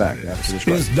be right back after this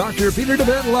break. Is Dr. Peter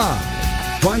DeVette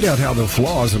Live. Find out how the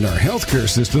flaws in our healthcare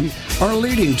system are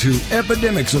leading to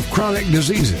epidemics of chronic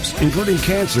diseases, including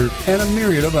cancer and a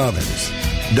myriad of others.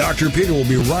 Dr. Peter will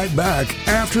be right back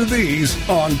after these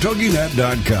on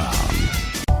TogiNet.com.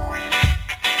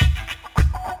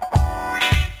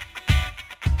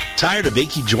 Tired of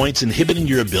achy joints inhibiting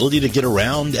your ability to get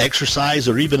around, exercise,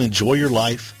 or even enjoy your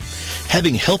life?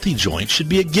 Having healthy joints should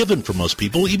be a given for most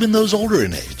people, even those older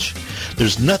in age.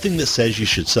 There's nothing that says you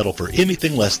should settle for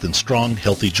anything less than strong,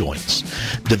 healthy joints.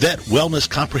 DeVette Wellness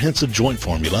Comprehensive Joint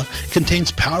Formula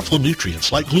contains powerful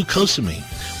nutrients like glucosamine,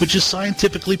 which is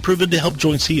scientifically proven to help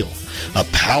joints heal. A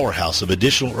powerhouse of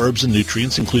additional herbs and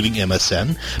nutrients including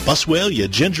MSM, boswellia,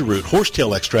 ginger root,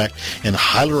 horsetail extract, and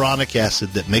hyaluronic acid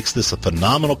that makes this a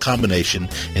phenomenal combination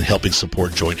in helping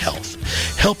support joint health.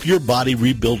 Help your body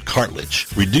rebuild cartilage,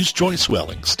 reduce joint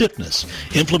swelling, stiffness,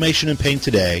 inflammation, and pain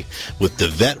today with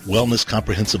DeVette Wellness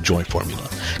Comprehensive Joint Formula.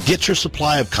 Get your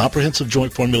supply of Comprehensive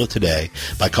Joint Formula today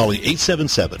by calling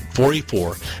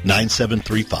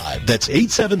 877-484-9735. That's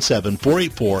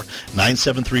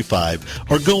 877-484-9735,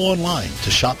 or go online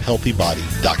to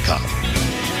shophealthybody.com.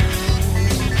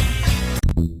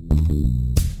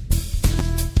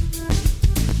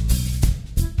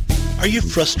 Are you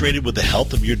frustrated with the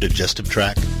health of your digestive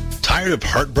tract? Tired of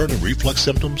heartburn and reflux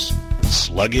symptoms?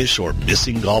 Sluggish or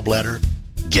missing gallbladder?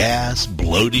 Gas,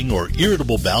 bloating, or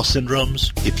irritable bowel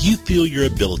syndromes? If you feel your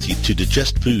ability to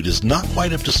digest food is not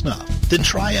quite up to snuff, then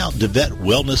try out DeVette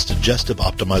Wellness Digestive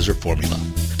Optimizer Formula.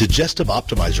 Digestive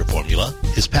Optimizer Formula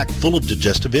is packed full of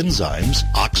digestive enzymes,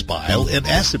 ox bile, and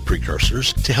acid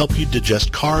precursors to help you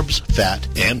digest carbs, fat,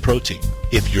 and protein.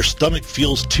 If your stomach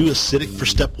feels too acidic for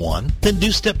step 1, then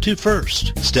do step 2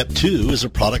 first. Step 2 is a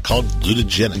product called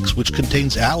Glutagenics, which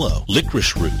contains aloe,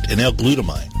 licorice root, and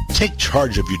L-glutamine. Take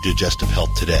charge of your digestive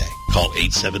health today. Call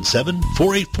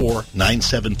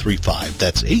 877-484-9735.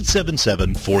 That's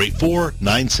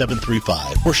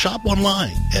 877-484-9735. Or shop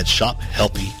online at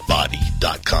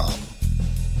shophealthybody.com.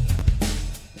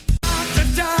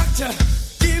 Doctor,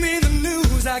 give me the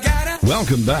news. I gotta.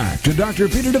 Welcome back to Dr.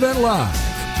 Peter DeVette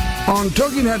Live on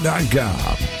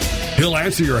TogiNet.com. He'll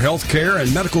answer your health care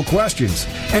and medical questions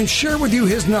and share with you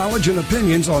his knowledge and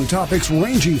opinions on topics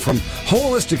ranging from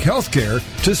holistic health care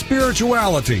to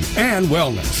spirituality and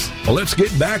wellness. Let's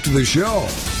get back to the show.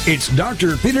 It's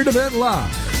Dr. Peter DeVette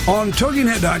Live on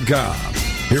TogiNet.com.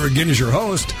 Here again is your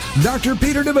host, Dr.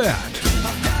 Peter DeVette.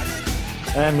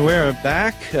 And we're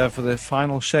back for the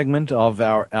final segment of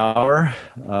our hour.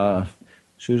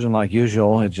 Susan, like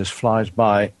usual, it just flies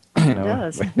by. It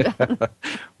does.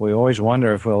 We always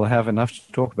wonder if we'll have enough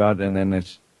to talk about, and then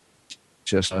it's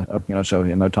just so no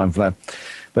time for that.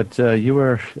 But you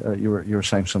were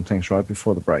saying some things right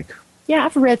before the break. Yeah,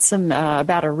 I've read some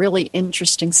about a really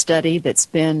interesting study that's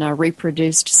been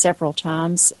reproduced several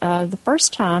times. The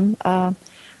first time,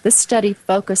 this study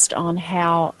focused on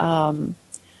how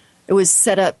it was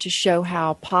set up to show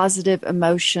how positive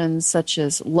emotions such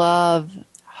as love,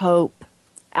 hope,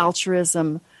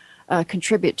 altruism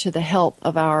contribute to the health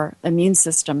of our immune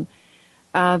system.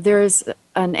 There is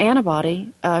an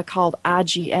antibody called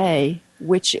IgA,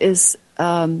 which is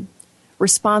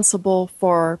responsible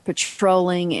for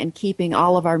patrolling and keeping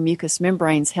all of our mucous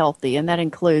membranes healthy, and that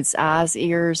includes eyes,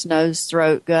 ears, nose,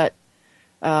 throat, gut,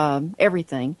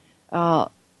 everything.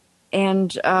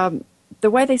 And the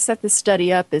way they set this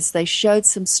study up is they showed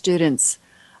some students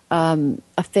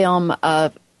a film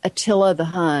of Attila the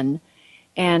Hun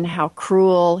and how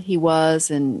cruel he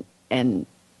was, and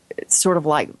it's sort of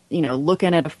like,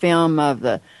 looking at a film of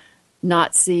the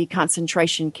Nazi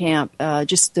concentration camp,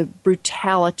 just the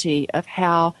brutality of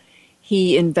how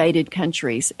he invaded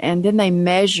countries. And then they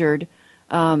measured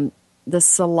the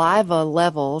saliva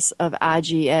levels of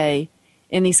IgA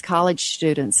in these college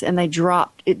students, and it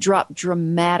dropped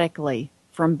dramatically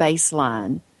from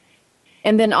baseline.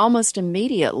 And then almost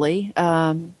immediately,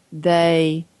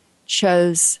 they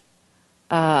chose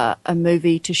a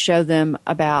movie to show them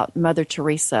about Mother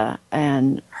Teresa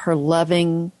and her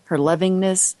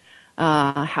lovingness,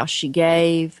 how she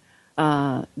gave,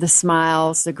 the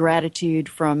smiles, the gratitude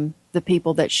from the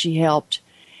people that she helped.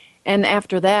 And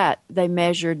after that, they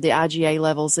measured the IgA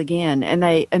levels again, and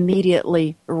they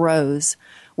immediately rose,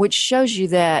 which shows you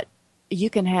that you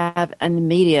can have an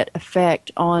immediate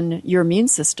effect on your immune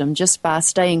system just by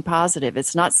staying positive.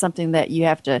 It's not something that you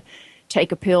have to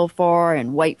take a pill for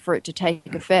and wait for it to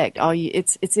take effect.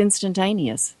 It's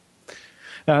instantaneous.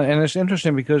 And it's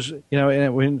interesting because,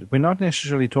 we're not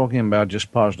necessarily talking about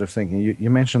just positive thinking. You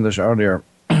mentioned this earlier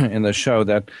in the show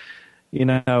that,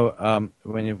 when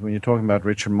you're talking about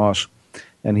Richard Moss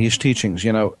and his teachings,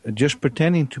 just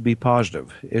pretending to be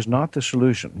positive is not the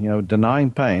solution.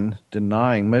 Denying pain,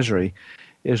 denying misery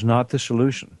is not the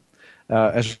solution.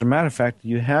 As a matter of fact,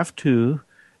 you have to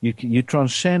You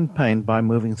transcend pain by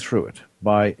moving through it,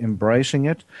 by embracing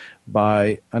it,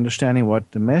 by understanding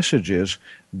what the message is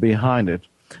behind it,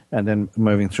 and then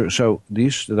moving through. So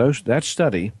that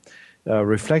study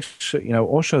reflects,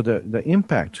 also the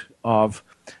impact of,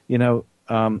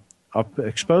 of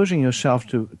exposing yourself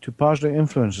to positive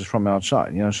influences from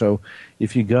outside. So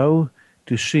if you go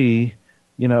to see,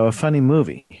 a funny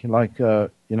movie like,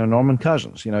 Norman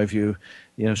Cousins, if you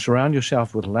surround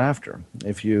yourself with laughter,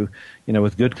 if you,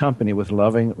 with good company, with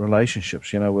loving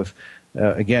relationships, with,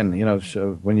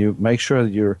 so when you make sure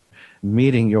that you're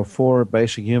meeting your 4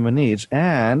 basic human needs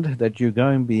and that you're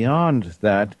going beyond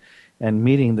that and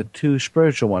meeting the 2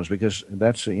 spiritual ones, because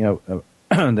that's,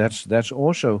 that's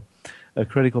also a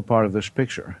critical part of this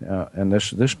picture. And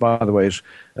this, by the way, is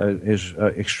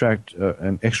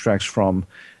extracts from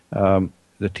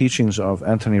the teachings of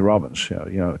Anthony Robbins,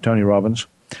 Tony Robbins,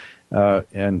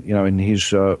 and in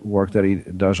his work that he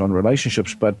does on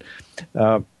relationships. But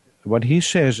what he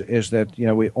says is that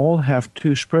we all have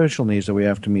 2 spiritual needs that we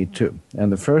have to meet too,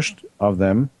 and the first of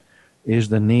them is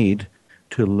the need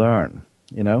to learn.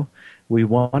 We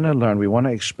want to learn, we want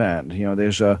to expand.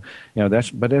 There's a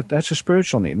that's a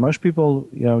spiritual need. Most people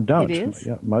don't. It is.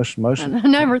 Most. I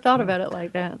never thought about it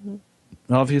like that.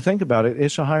 Well, if you think about it,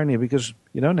 it's a higher need because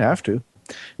you don't have to.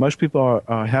 Most people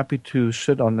are happy to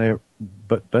sit on their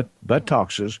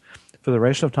buttocks for the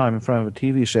rest of time in front of a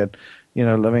TV set,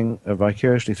 living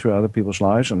vicariously through other people's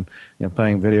lives and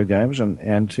playing video games and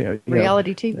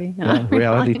reality TV,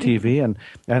 reality TV,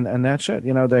 and that's it.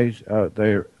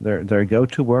 They go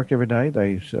to work every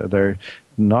day. They're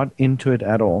not into it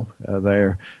at all.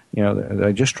 They're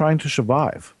just trying to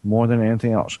survive more than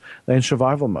anything else. They're in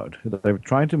survival mode. They're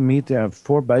trying to meet their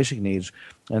 4 basic needs,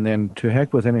 and then to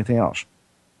heck with anything else.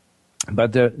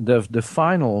 But the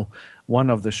final one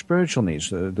of the spiritual needs,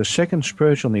 the second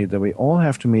spiritual need that we all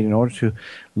have to meet in order to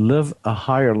live a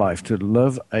higher life, to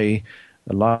live a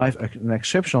life, an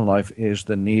exceptional life, is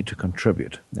the need to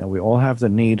contribute. Now, we all have the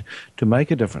need to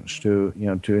make a difference, to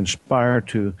inspire,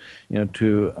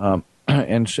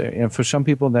 and for some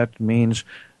people that means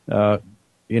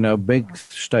big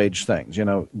stage things,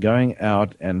 going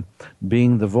out and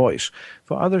being the voice.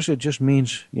 For others, it just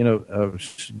means,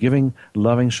 giving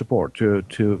loving support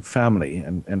to family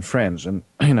and friends, and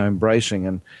embracing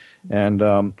and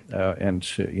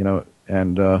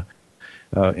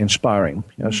inspiring.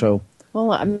 So.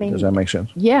 Well, I mean, does that make sense?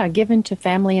 Yeah, giving to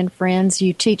family and friends.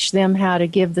 You teach them how to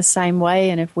give the same way,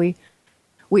 and if we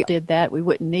did that, we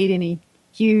wouldn't need any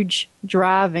huge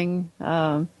driving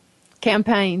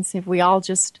campaigns. If we all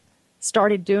just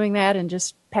started doing that and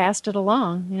just passed it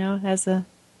along, as a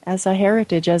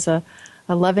heritage, as a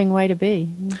loving way to be.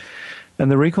 And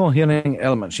the recall healing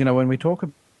elements, when we talk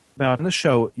about in the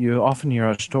show, you often hear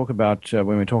us talk about,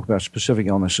 when we talk about specific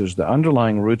illnesses, the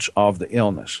underlying roots of the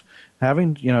illness.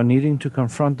 Needing to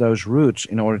confront those roots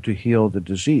in order to heal the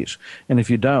disease. And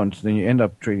if you don't, then you end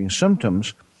up treating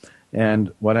symptoms.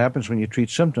 And what happens when you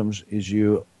treat symptoms is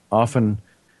you often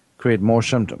create more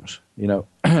symptoms,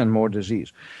 and more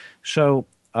disease. So,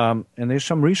 and there's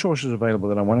some resources available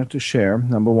that I wanted to share.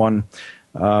 Number one,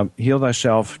 Heal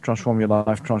Thyself, Transform Your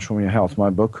Life, Transform Your Health, my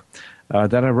book,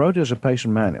 that I wrote as a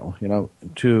patient manual,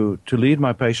 to lead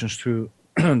my patients through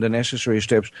the necessary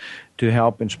steps to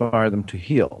help inspire them to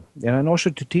heal, and also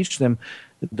to teach them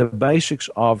the basics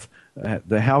of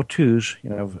the how-tos,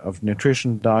 of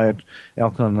nutrition, diet,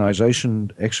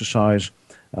 alkalinization, exercise,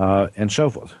 and so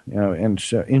forth. And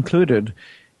included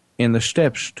in the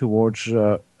steps towards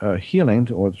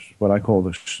healing, or what I call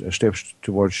the steps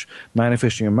towards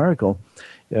manifesting a miracle,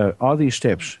 are these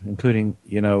steps, including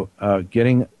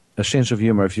getting a sense of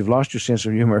humor. If you've lost your sense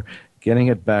of humor, getting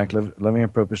it back, living a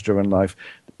purpose-driven life,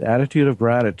 the attitude of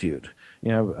gratitude,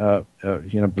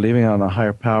 believing on a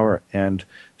higher power, and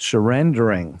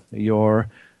surrendering your,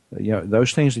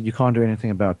 those things that you can't do anything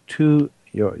about to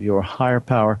your higher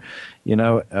power,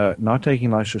 not taking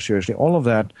life so seriously. All of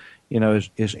that,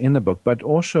 is in the book, but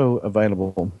also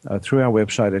available through our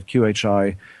website at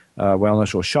QHI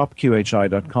Wellness, or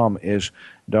shopqhi.com, is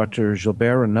Dr.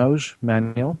 Gilbert Renault's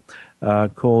manual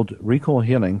called Recall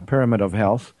Healing, Pyramid of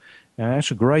Health. And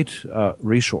it's a great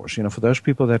resource, for those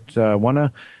people that want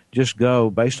to just go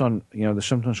based on, the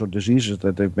symptoms or diseases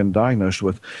that they've been diagnosed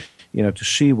with, to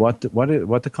see what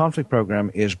the conflict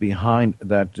program is behind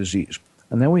that disease.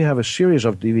 And then we have a series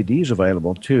of DVDs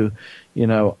available too,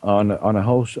 on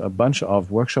a bunch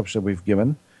of workshops that we've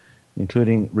given,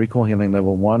 including Recall Healing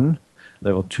Level 1,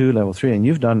 Level 2, Level 3, and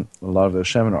you've done a lot of those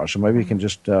seminars, so maybe you can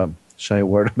just say a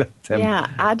word about them. Yeah,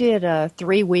 I did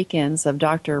 3 weekends of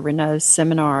Dr. Renault's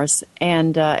seminars,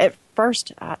 and at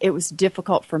first it was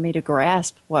difficult for me to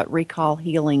grasp what recall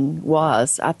healing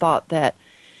was. I thought that,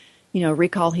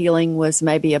 recall healing was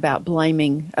maybe about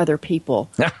blaming other people,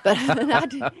 but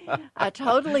I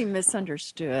totally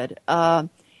misunderstood. And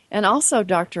also,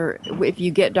 if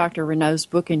you get Dr. Renault's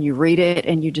book and you read it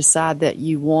and you decide that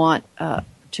you want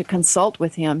to consult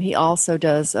with him, he also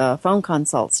does phone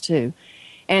consults too.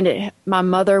 And my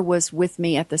mother was with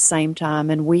me at the same time,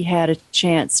 and we had a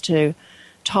chance to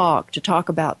talk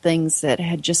about things that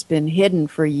had just been hidden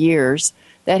for years,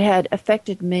 that had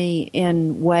affected me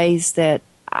in ways that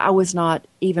I was not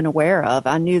even aware of.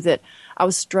 I knew that I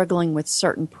was struggling with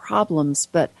certain problems,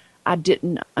 but I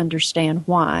didn't understand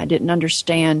why. I didn't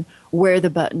understand where the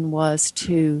button was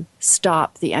to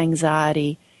stop the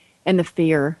anxiety and the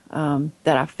fear that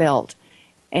I felt.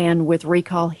 And with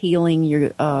recall healing,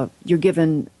 you're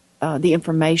given the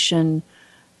information,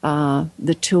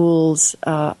 the tools.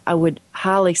 I would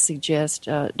highly suggest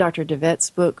Dr. DeVet's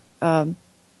book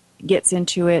gets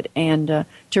into it, and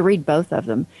to read both of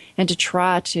them, and to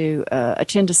try to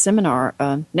attend a seminar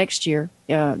next year.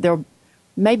 There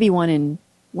may be one in,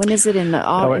 when is it, in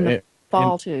the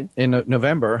fall too? In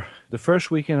November, the first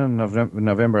weekend of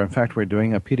November. In fact, we're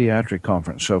doing a pediatric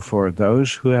conference. So for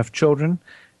those who have children,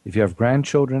 if you have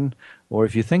grandchildren, or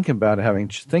if you thinking about having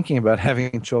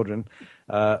children,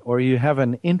 or you have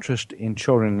an interest in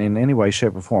children in any way,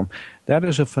 shape, or form, that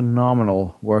is a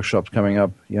phenomenal workshop coming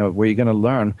up, where you're going to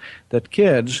learn that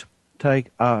kids take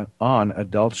on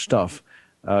adult stuff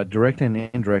directly and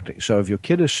indirectly. So if your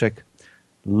kid is sick,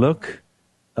 look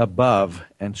above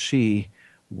and see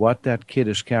what that kid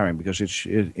is carrying, because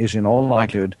it is in all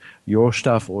likelihood your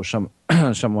stuff or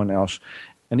someone else.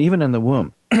 And even in the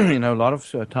womb, a lot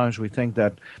of times we think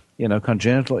that,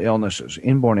 congenital illnesses,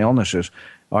 inborn illnesses,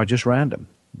 are just random.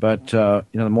 But, the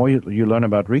more you learn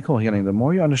about recall healing, the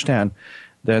more you understand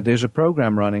that there's a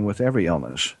program running with every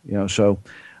illness.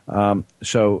 And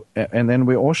then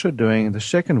we're also doing the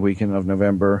second weekend of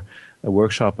November a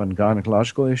workshop on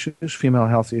gynecological issues, female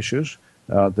health issues.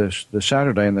 The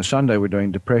Saturday and the Sunday we're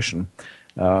doing depression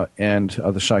and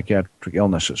other psychiatric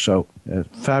illnesses. So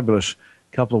fabulous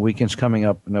couple of weekends coming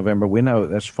up in November. We know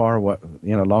that's far away,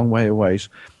 a long way away.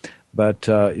 But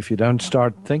if you don't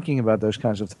start thinking about those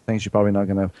kinds of things, you're probably not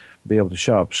going to be able to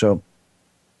show up. So,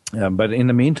 but in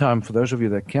the meantime, for those of you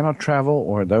that cannot travel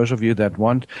or those of you that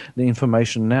want the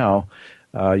information now,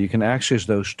 you can access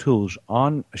those tools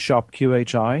on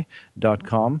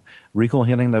shopqhi.com, Recall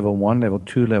Healing Level 1, Level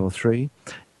 2, Level 3.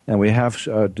 And we have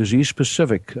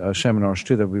disease-specific seminars,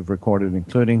 too, that we've recorded,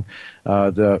 including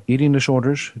the Eating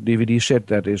Disorders DVD set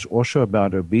that is also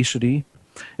about obesity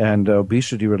and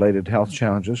obesity-related health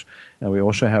challenges. And we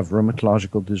also have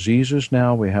rheumatological diseases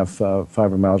now. We have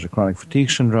fibromyalgia chronic fatigue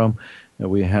syndrome.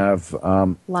 We have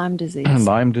Lyme disease.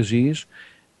 Lyme disease.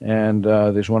 And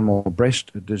there's one more,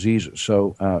 breast diseases.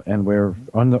 So, and we're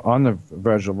on the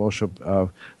verge of also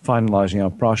finalizing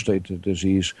our prostate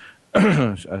disease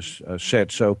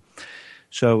set.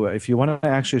 So if you want to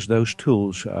access those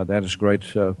tools, that is a great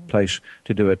place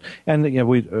to do it. And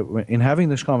we in having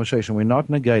this conversation, we're not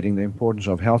negating the importance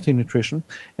of healthy nutrition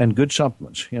and good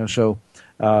supplements.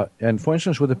 And for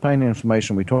instance, with the pain and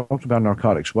inflammation, we talked about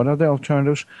narcotics. What are the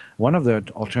alternatives? One of the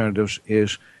alternatives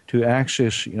is to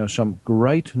access, some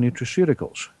great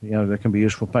nutraceuticals, that can be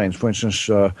used for pain. For instance,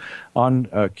 on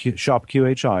Shop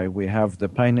QHI, we have the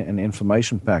pain and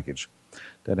inflammation package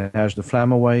that has the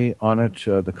Flamaway on it,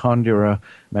 the Condura,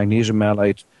 magnesium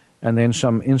malate, and then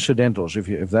some incidentals.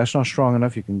 If that's not strong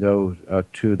enough, you can go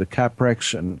to the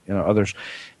Caprex and others.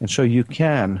 And so you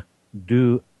can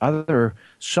do other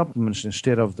supplements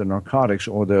instead of the narcotics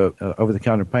or the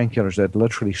over-the-counter painkillers that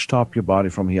literally stop your body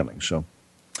from healing. So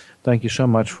thank you so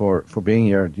much for being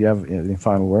here. Do you have any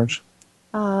final words?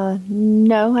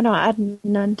 No, I don't. I had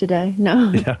none today.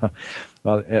 No. Yeah.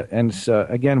 Well, and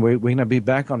again, we're going to be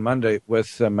back on Monday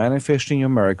with Manifesting Your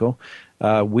Miracle,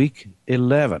 week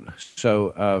 11.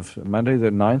 So Monday, the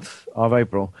 9th of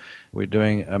April, we're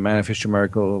doing Manifest Your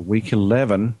Miracle, week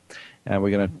 11. And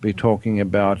we're going to be talking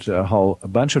about a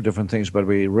bunch of different things, but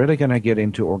we're really going to get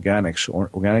into organics,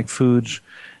 organic foods.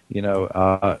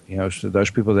 So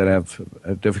those people that have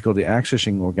difficulty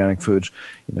accessing organic foods,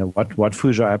 what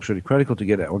foods are absolutely critical to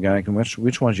get organic and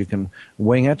which ones you can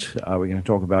wing it. We're going to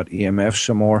talk about EMF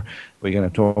some more. We're going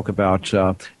to talk about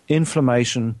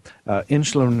inflammation,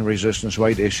 insulin resistance,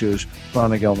 weight issues,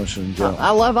 chronic illness, and I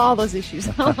love all those issues.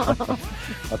 Well,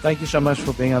 thank you so much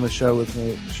for being on the show with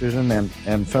me, Susan.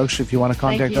 And folks, if you want to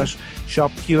contact us,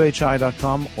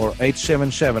 shopqhi.com or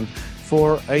 877-484-9735,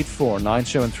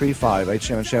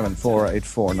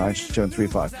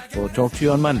 877-484-9735. We'll talk to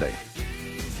you on Monday.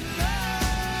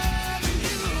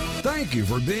 Thank you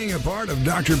for being a part of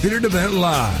Dr. Peter DeVette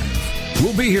Live.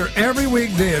 We'll be here every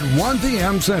weekday at 1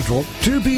 p.m. Central, 2 p.m.